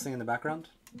that pulsing in the background.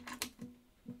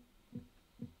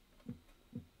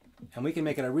 And we can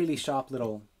make it a really sharp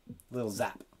little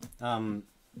zap. And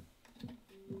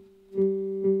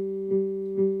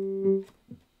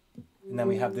then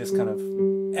we have this kind of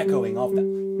echoing of that.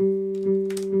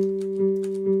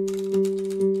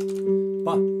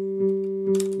 But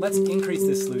let's increase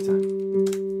this slew time.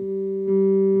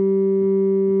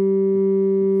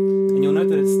 And you'll note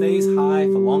that it stays high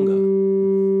for longer.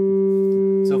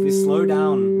 So if we slow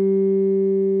down,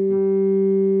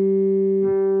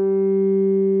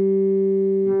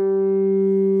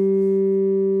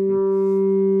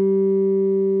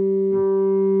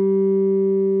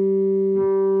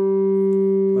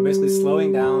 we're basically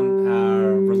slowing down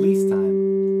our release time.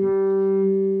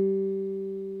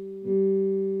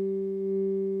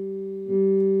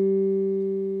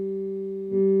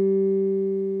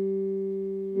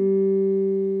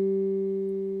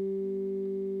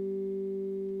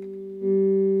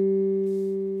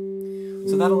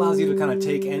 So that allows you to kind of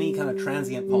take any kind of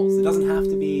transient pulse. It doesn't have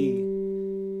to be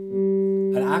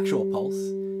an actual pulse.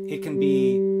 It can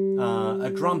be a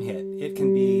drum hit. It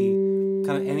can be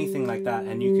kind of anything like that,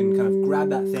 and you can kind of grab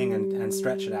that thing and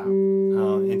stretch it out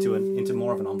into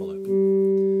more of an envelope.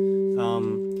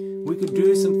 We could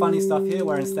do some funny stuff here,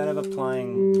 where instead of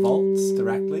applying volts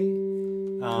directly,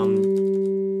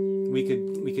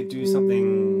 we could do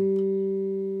something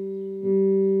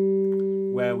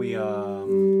where we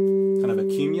kind of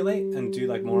accumulate and do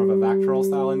like more of a Vactorol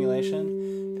style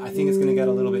emulation. I think it's going to get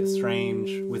a little bit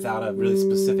strange without a really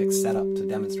specific setup to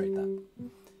demonstrate that.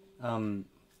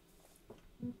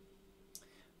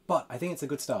 But I think it's a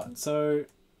good start. So,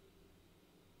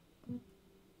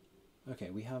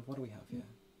 okay, what do we have here?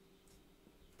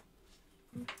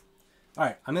 All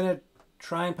right, I'm going to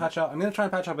try and patch up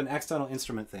an external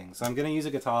instrument thing. So I'm going to use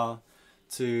a guitar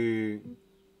to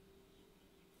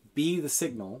be the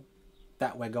signal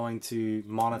that we're going to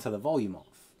monitor the volume of.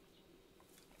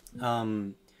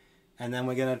 And then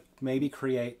we're going to maybe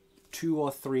create 2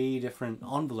 or 3 different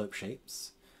envelope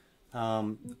shapes,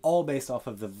 all based off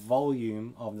of the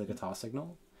volume of the guitar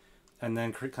signal, and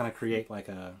then kind of create like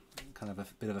a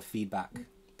bit of a feedback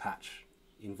patch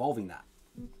involving that.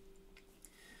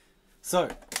 So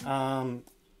I'm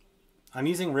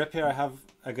using Rip here. I have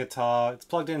a guitar. It's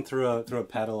plugged in through a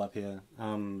pedal up here.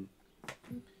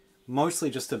 Mostly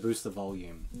just to boost the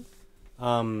volume.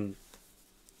 And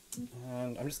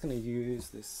I'm just going to use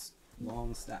this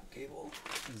long stack cable,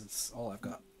 because it's all I've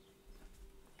got.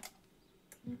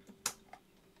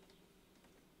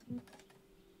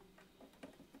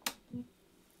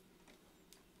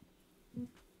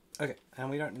 Okay, and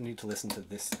we don't need to listen to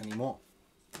this anymore.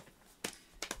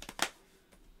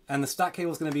 And the stack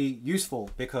cable is going to be useful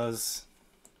because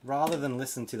rather than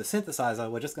listen to the synthesizer,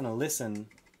 we're just going to listen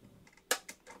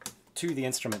to the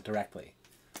instrument directly.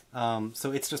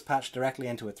 So it's just patched directly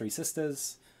into a 3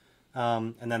 Sisters,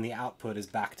 and then the output is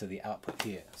back to the output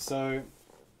here. So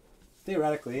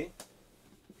theoretically,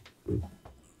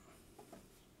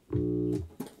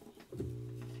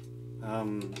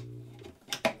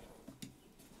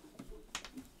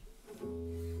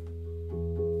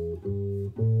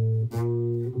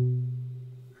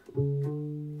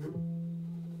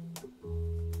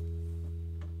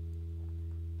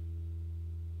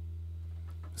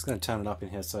 just going to turn it up in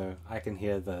here so I can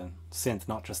hear the synth,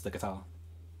 not just the guitar.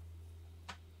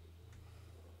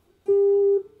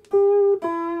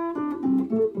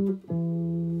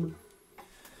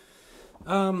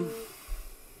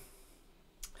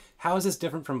 How is this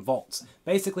different from volts?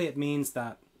 Basically, it means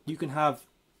that you can have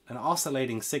an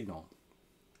oscillating signal,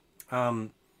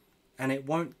 and it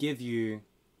won't give you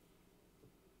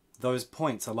those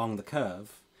points along the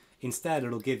curve. Instead,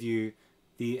 it'll give you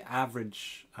the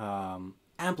average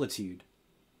amplitude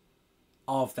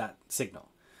of that signal.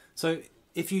 So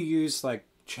if you use like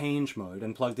change mode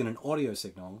and plugged in an audio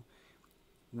signal,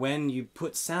 when you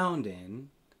put sound in,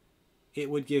 it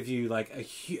would give you like it'll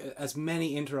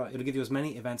give you as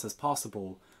many events as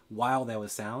possible while there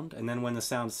was sound, and then when the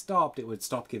sound stopped, it would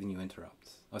stop giving you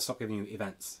interrupts, or stop giving you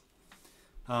events.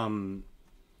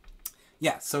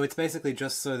 Yeah, so it's basically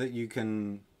just so that you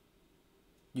can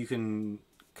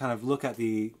kind of look at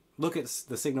the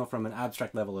signal from an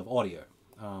abstract level of audio.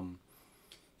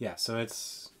 Yeah, so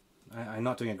I'm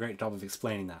not doing a great job of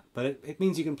explaining that, but it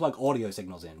means you can plug audio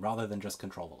signals in rather than just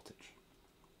control voltage.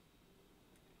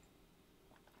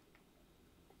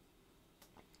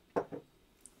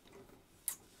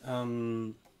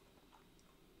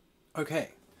 Okay,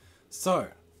 so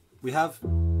we have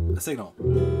a signal.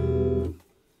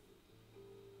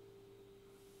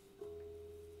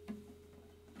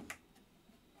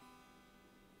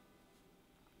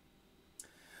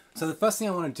 So the first thing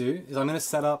I want to do is I'm going to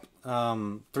set up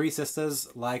three sisters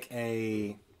like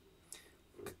a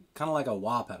kind of like a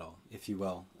wah pedal, if you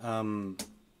will.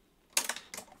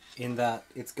 In that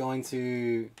it's going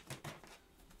to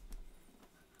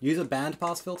use a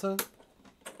bandpass filter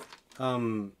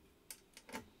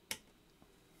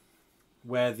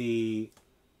where the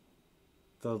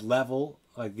level,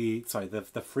 like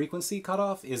the frequency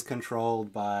cutoff is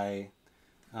controlled by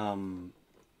an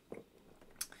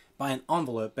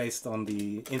envelope based on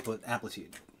the input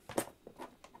amplitude.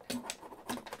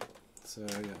 So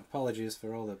yeah, apologies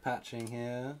for all the patching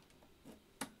here.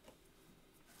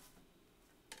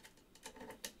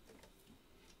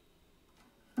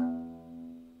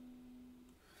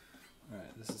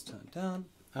 Alright, this is turned down.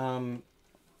 And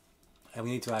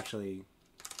we need to actually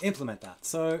implement that.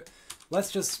 So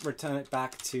let's just return it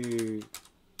back to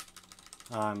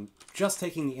just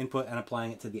taking the input and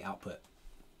applying it to the output.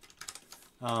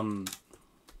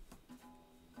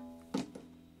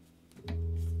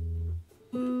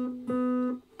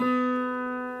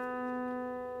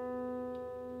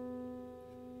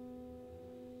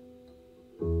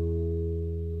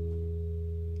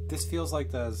 This feels like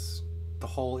there's the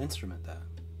whole instrument there.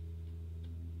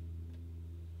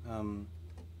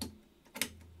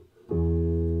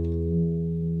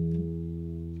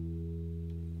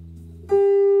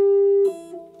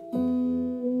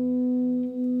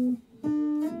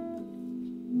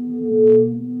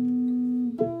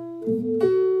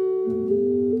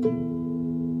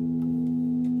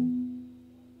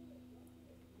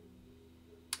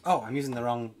 Oh, I'm using the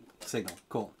wrong signal.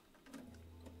 Cool.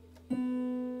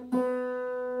 I'm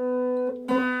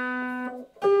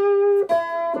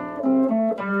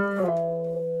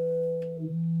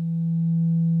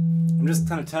just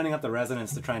kind of turning up the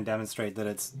resonance to try and demonstrate that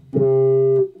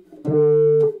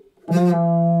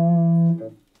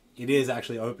it is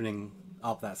actually opening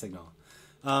up that signal.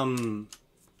 End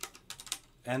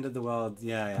of the world,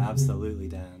 yeah, absolutely,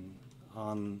 Dan.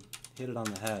 Hit it on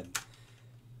the head.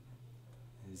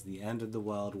 Is the End of the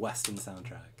World Western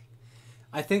soundtrack.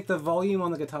 I think the volume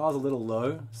on the guitar is a little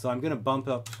low, so I'm gonna bump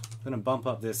up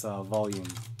this volume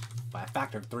by a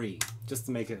factor of 3, just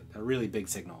to make it a really big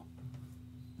signal.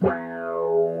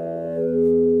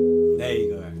 There you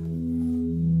go.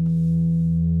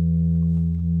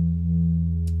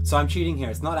 So I'm cheating here.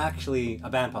 It's not actually a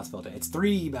bandpass filter. It's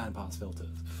 3 bandpass filters.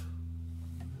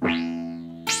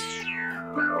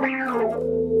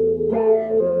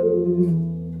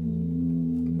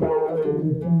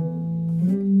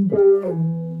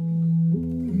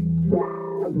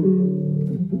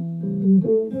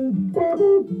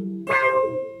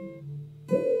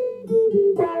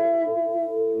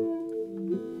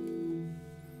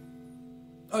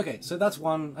 Okay, so that's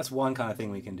one kind of thing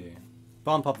we can do.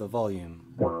 Bump up the volume.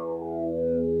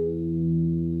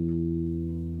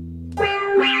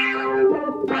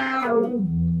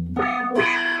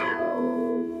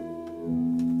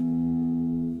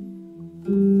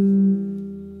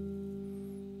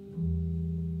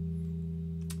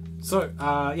 So,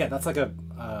 yeah, that's like a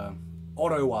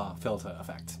auto-wah filter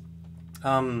effect.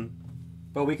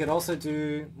 But we could also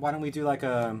do, why don't we do like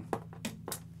a,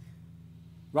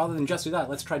 rather than just do that,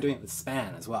 let's try doing it with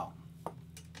span as well.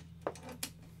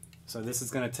 So this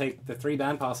is going to take the 3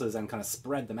 bandpasses and kind of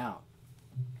spread them out.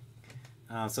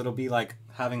 So it'll be like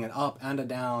having an up and a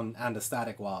down and a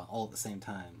static wah all at the same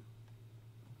time.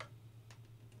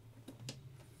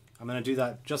 I'm going to do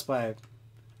that just by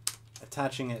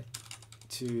attaching it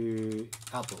to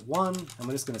output 1, and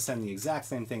we're just going to send the exact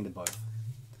same thing to both.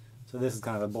 So this is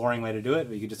kind of a boring way to do it,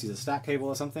 but you could just use a stack cable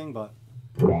or something, but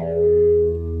this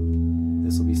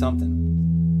will be something.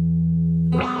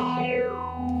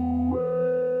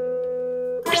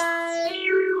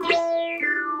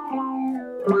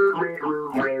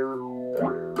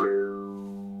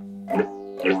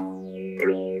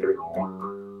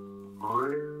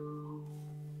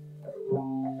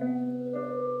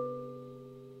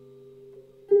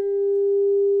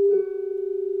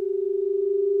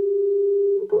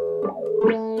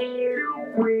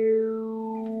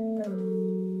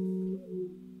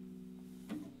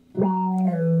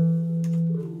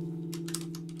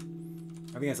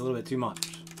 I think it's a little bit too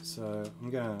much, so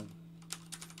I'm gonna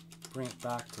bring it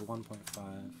back to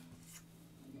 1.5.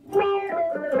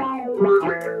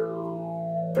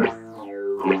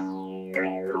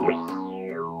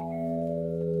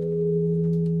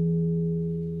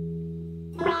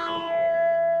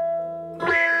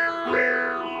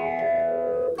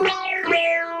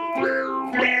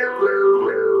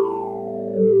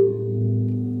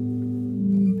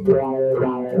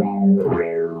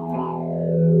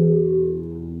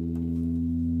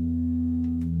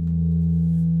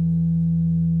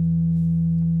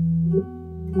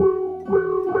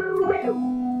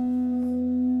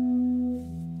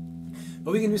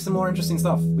 But we can do some more interesting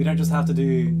stuff. We don't just have to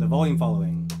do the volume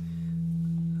following.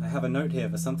 I have a note here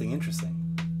for something interesting.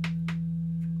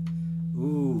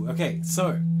 Ooh, okay,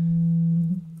 so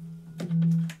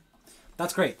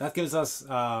that's great. That gives us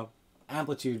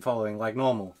amplitude following like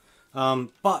normal.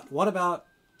 But what about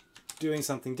doing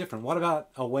something different? What about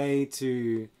a way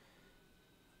to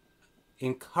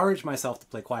encourage myself to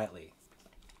play quietly?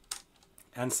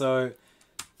 And so,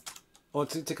 or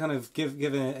to kind of give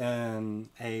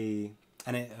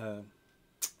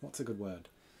what's a good word?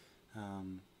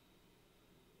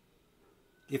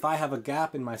 If I have a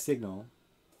gap in my signal,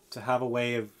 to have a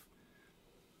way of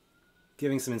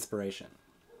giving some inspiration.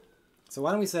 So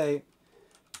why don't we say,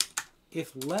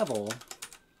 if level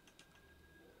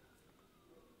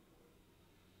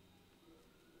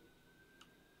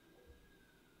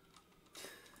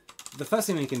the first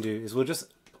thing we can do is we'll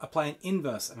just apply an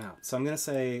inverse amount. So I'm going to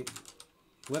say,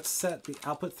 let's set the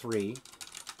output 3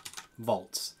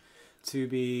 volts to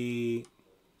be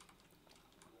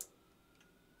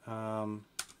 5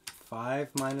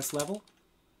 minus level.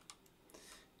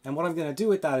 And what I'm going to do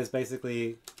with that is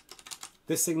basically,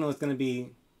 this signal is going to be,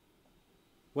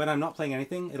 when I'm not playing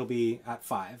anything, it'll be at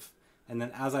 5. And then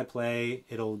as I play,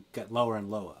 it'll get lower and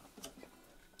lower.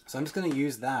 So I'm just going to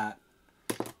use that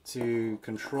to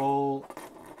control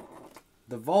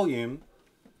the volume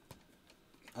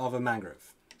of a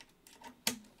mangrove.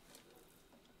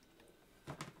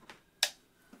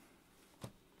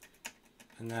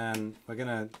 And then we're going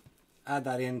to add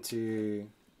that into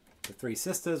the 3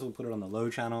 sisters. We'll put it on the low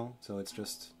channel, so it's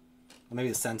just, or maybe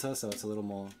the center, so it's a little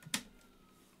more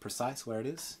precise where it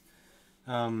is.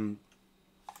 That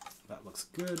looks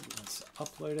good. Let's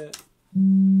upload it.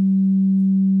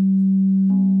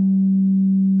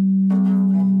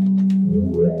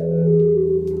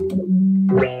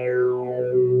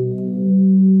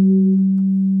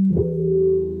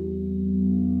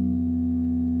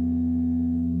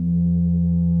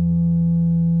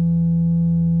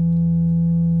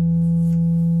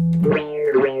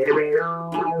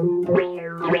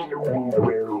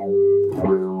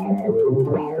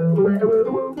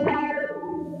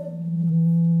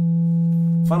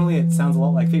 Funnily, it sounds a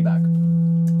lot like feedback,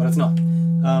 but it's not.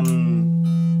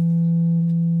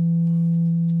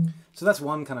 So that's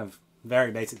one kind of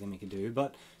very basic thing we could do,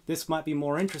 but this might be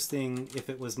more interesting if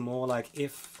it was more like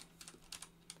if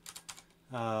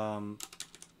we'll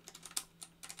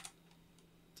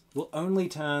only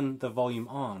turn the volume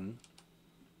on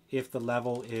if the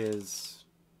level is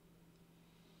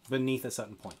beneath a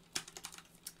certain point.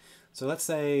 So let's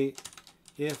say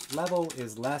if level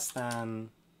is less than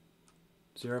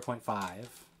 0.5,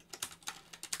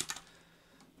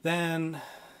 then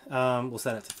we'll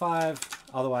set it to 5,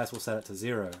 otherwise we'll set it to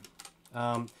 0.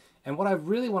 And what I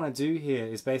really want to do here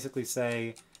is basically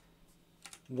say,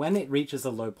 when it reaches a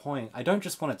low point, I don't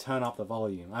just want to turn up the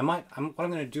volume. What I'm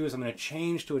going to do is I'm going to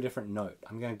change to a different note.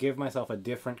 I'm going to give myself a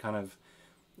different kind of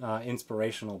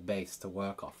inspirational base to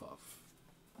work off of.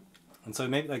 And so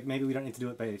maybe we don't need to do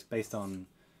it based on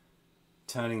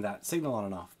turning that signal on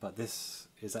and off, but this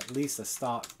is at least a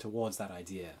start towards that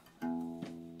idea.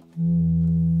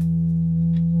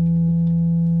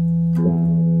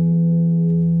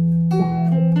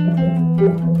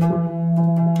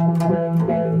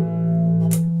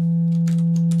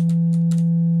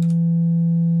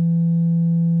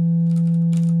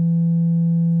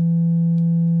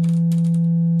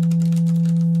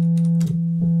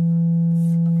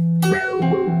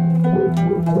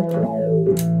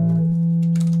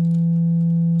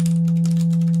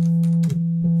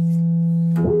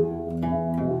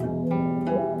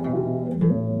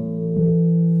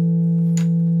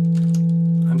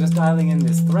 Dialing in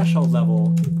this threshold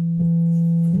level.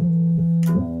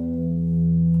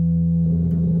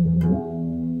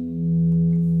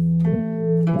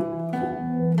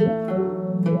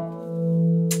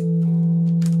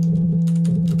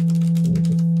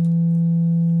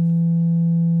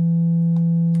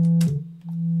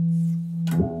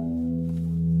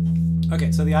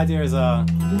 Okay, so the idea is we're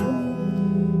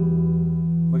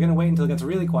going to wait until it gets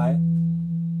really quiet,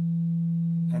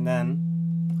 and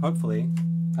then hopefully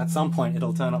at some point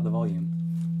it'll turn up the volume.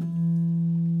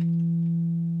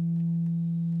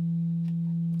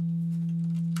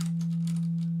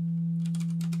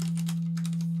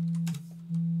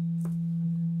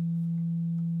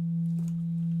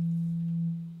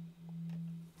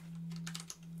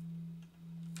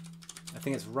 I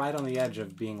think it's right on the edge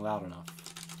of being loud enough.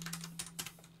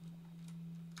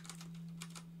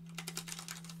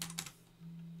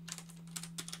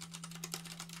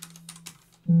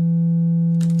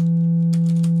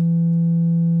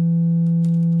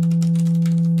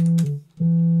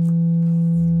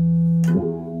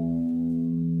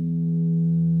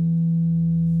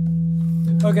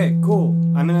 Okay, cool.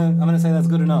 I'm gonna say that's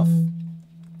good enough.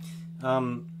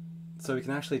 So we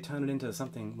can actually turn it into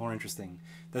something more interesting.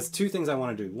 There's two things I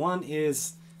want to do. One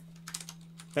is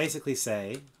basically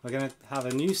say we're going to have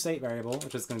a new state variable,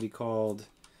 which is going to be called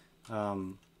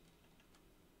tone,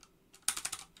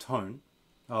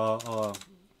 or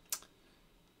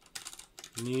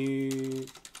new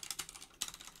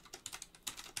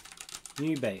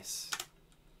base.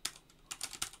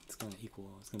 It's going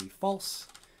to be false.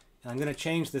 And I'm going to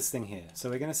change this thing here.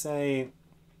 So we're going to say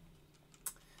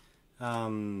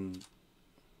dot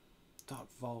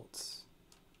vault.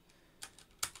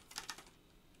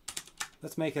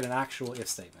 Let's make it an actual if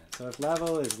statement. So if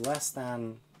level is less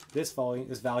than this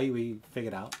value we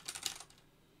figured out,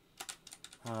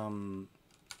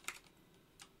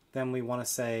 then we want to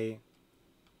say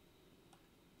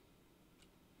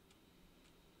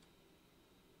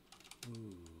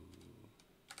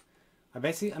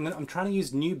I'm trying to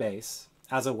use new base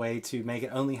as a way to make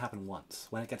it only happen once.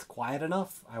 When it gets quiet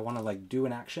enough, I want to like do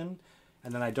an action,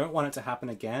 and then I don't want it to happen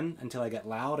again until I get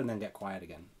loud and then get quiet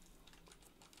again.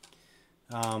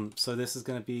 So this is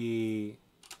going to be,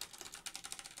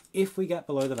 if we get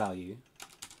below the value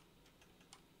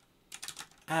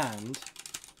and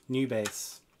new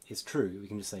base is true, we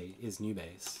can just say is new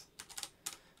base,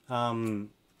 then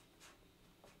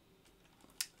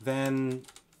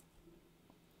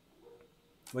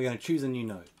we're going to choose a new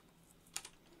note.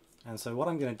 And so what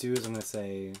I'm going to do is I'm going to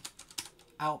say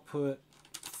output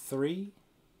 3.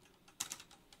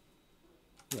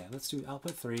 Yeah, let's do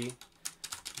output 3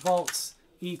 vaults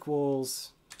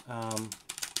equals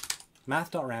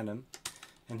math.random,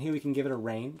 and here we can give it a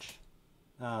range.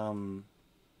 I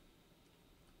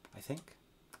think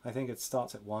it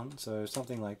starts at 1, so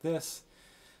something like this,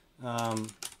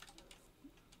 12,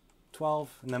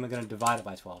 and then we're going to divide it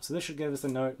by 12. So this should give us a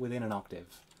note within an octave.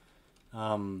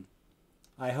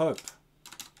 I hope.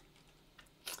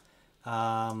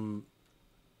 I'm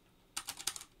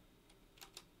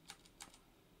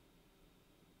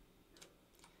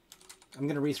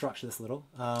going to restructure this a little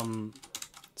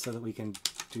so that we can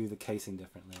do the casing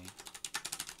differently.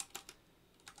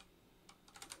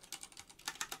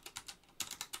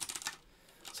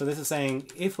 So this is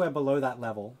saying if we're below that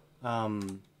level, I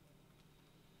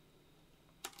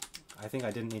think I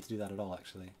didn't need to do that at all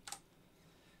actually.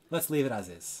 Let's leave it as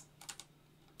is.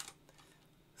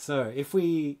 So if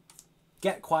we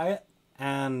get quiet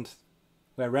and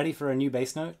we're ready for a new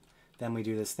bass note, then we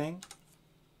do this thing.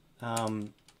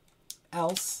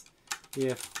 Else,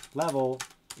 if level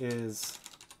is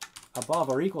above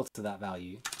or equal to that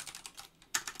value,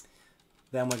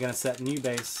 then we're going to set new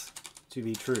bass to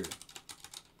be true.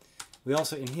 We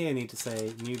also in here need to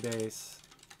say new bass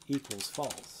equals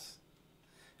false.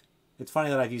 It's funny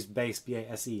that I've used base,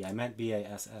 B-A-S-E. I meant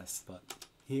B-A-S-S, but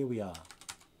here we are.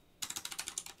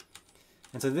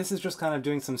 And so this is just kind of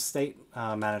doing some state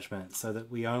management so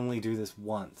that we only do this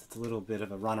once. It's a little bit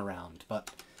of a runaround, but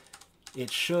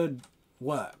it should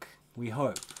work, we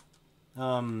hope.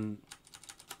 And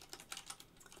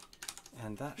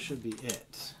that should be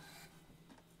it.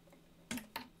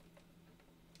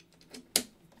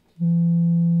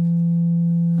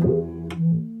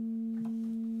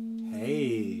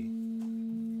 Hey.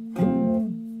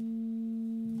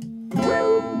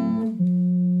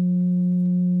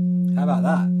 How about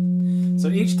that? So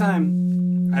each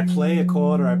time I play a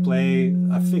chord or I play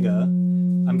a figure,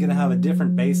 I'm going to have a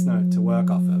different bass note to work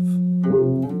off of.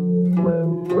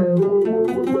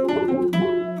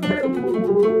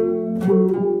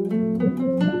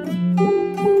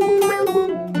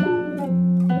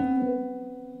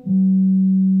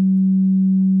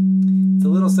 It's a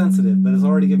little sensitive, but it's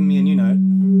already given me a new note.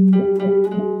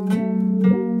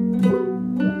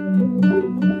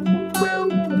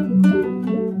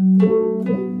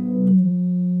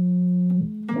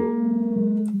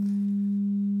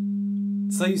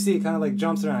 So you see, it kind of like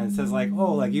jumps around. It says like,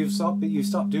 oh, like you've stopped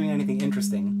doing anything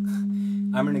interesting.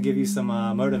 I'm going to give you some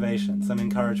motivation, some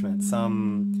encouragement,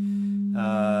 some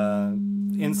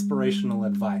inspirational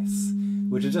advice,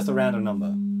 which is just a random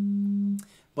number.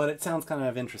 But it sounds kind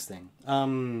of interesting,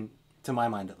 to my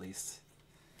mind at least.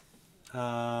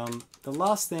 The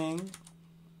last thing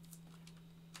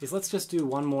is let's just do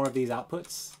one more of these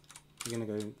outputs. We're going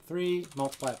to go 3,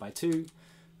 multiply it by 2.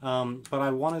 But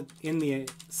I wanted, in the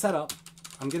setup,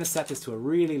 I'm going to set this to a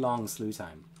really long slew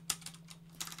time.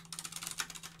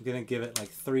 I'm going to give it like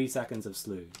 3 seconds of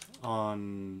slew.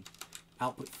 On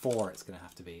output 4 it's going to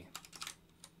have to be.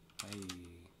 Hey.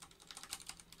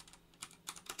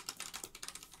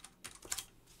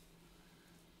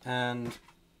 And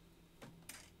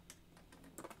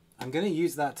I'm going to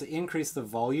use that to increase the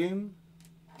volume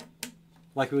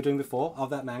like we were doing before, of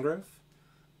that mangrove.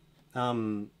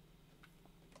 And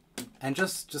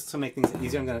just to make things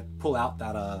easier, I'm going to pull out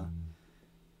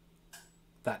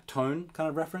that tone kind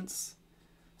of reference.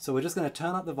 So we're just going to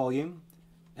turn up the volume,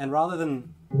 and rather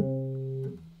than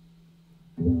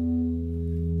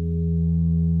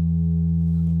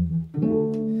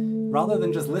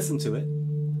just listen to it,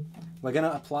 we're going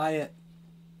to apply it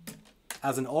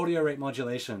as an audio rate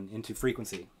modulation into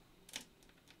frequency.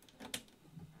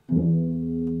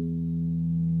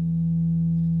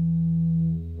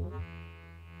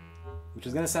 Which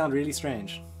is going to sound really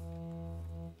strange.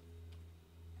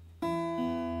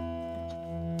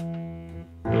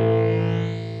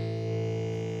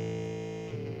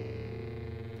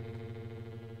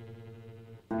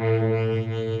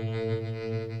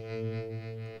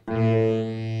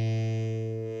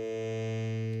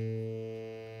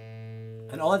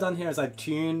 And all I've done here is I've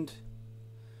tuned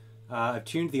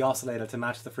the oscillator to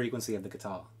match the frequency of the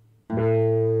guitar.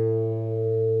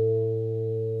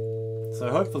 So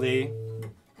hopefully,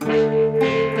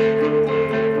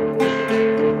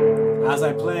 as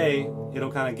I play,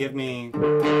 it'll kind of give me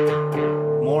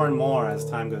more and more as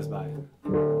time goes by.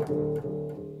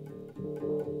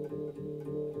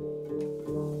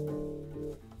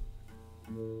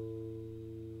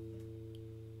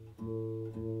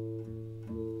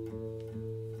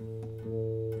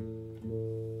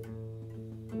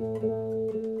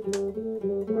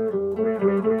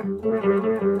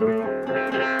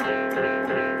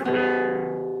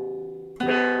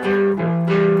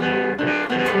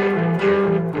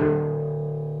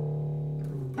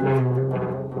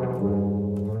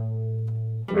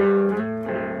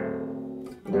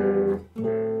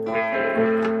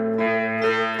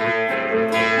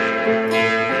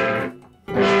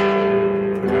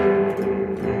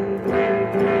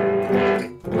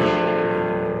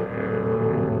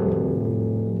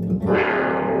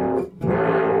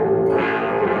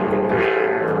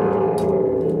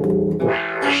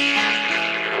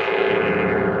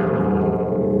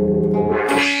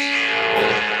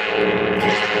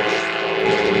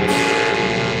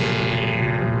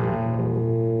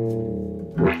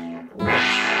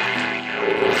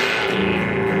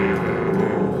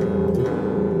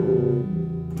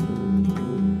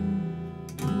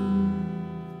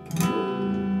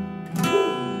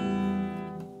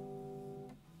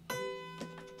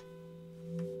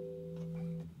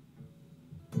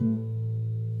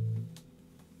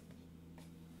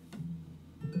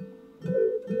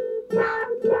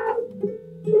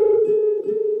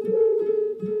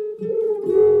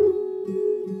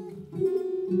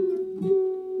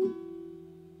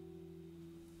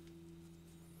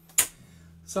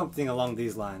 Something along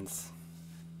these lines.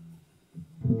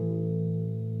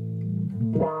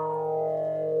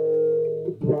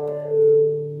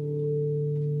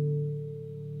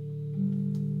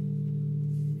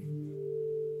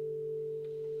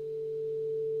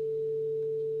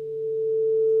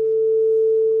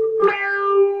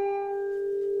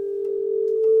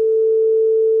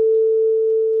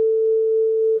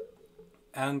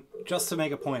 And just to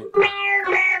make a point,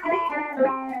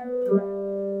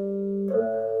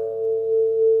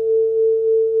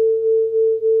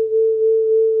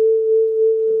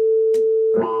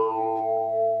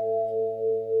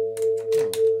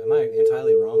 am I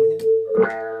entirely wrong here?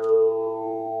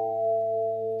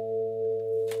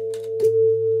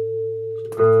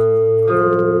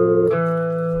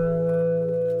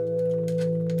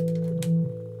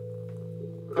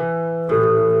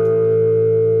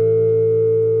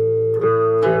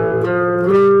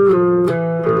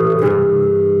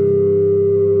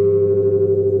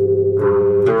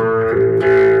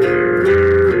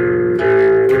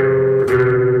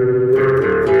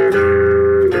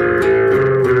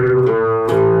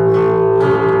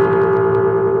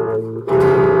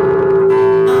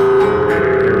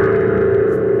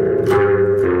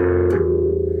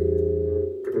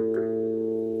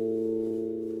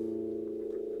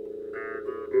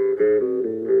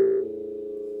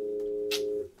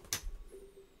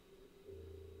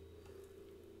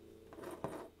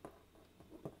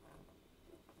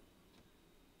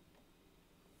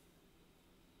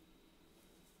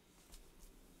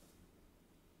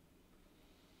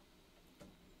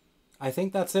 I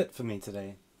think that's it for me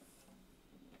today.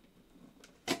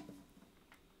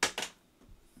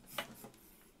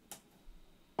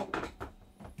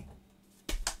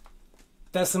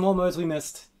 There's some more modes we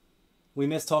missed. We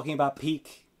missed talking about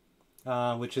peak,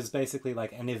 which is basically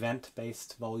like an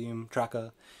event-based volume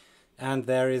tracker. And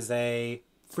there is a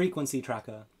frequency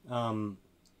tracker,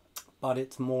 but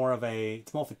it's more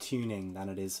for tuning than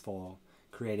it is for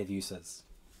creative uses.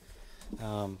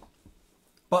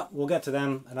 But we'll get to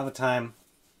them another time.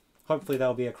 Hopefully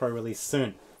there'll be a crow release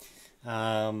soon.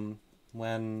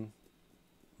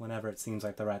 Whenever it seems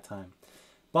like the right time.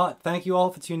 But thank you all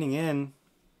for tuning in.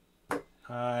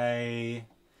 I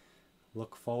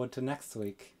look forward to next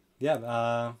week.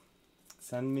 Yeah,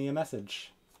 send me a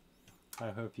message. I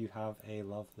hope you have a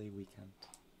lovely weekend.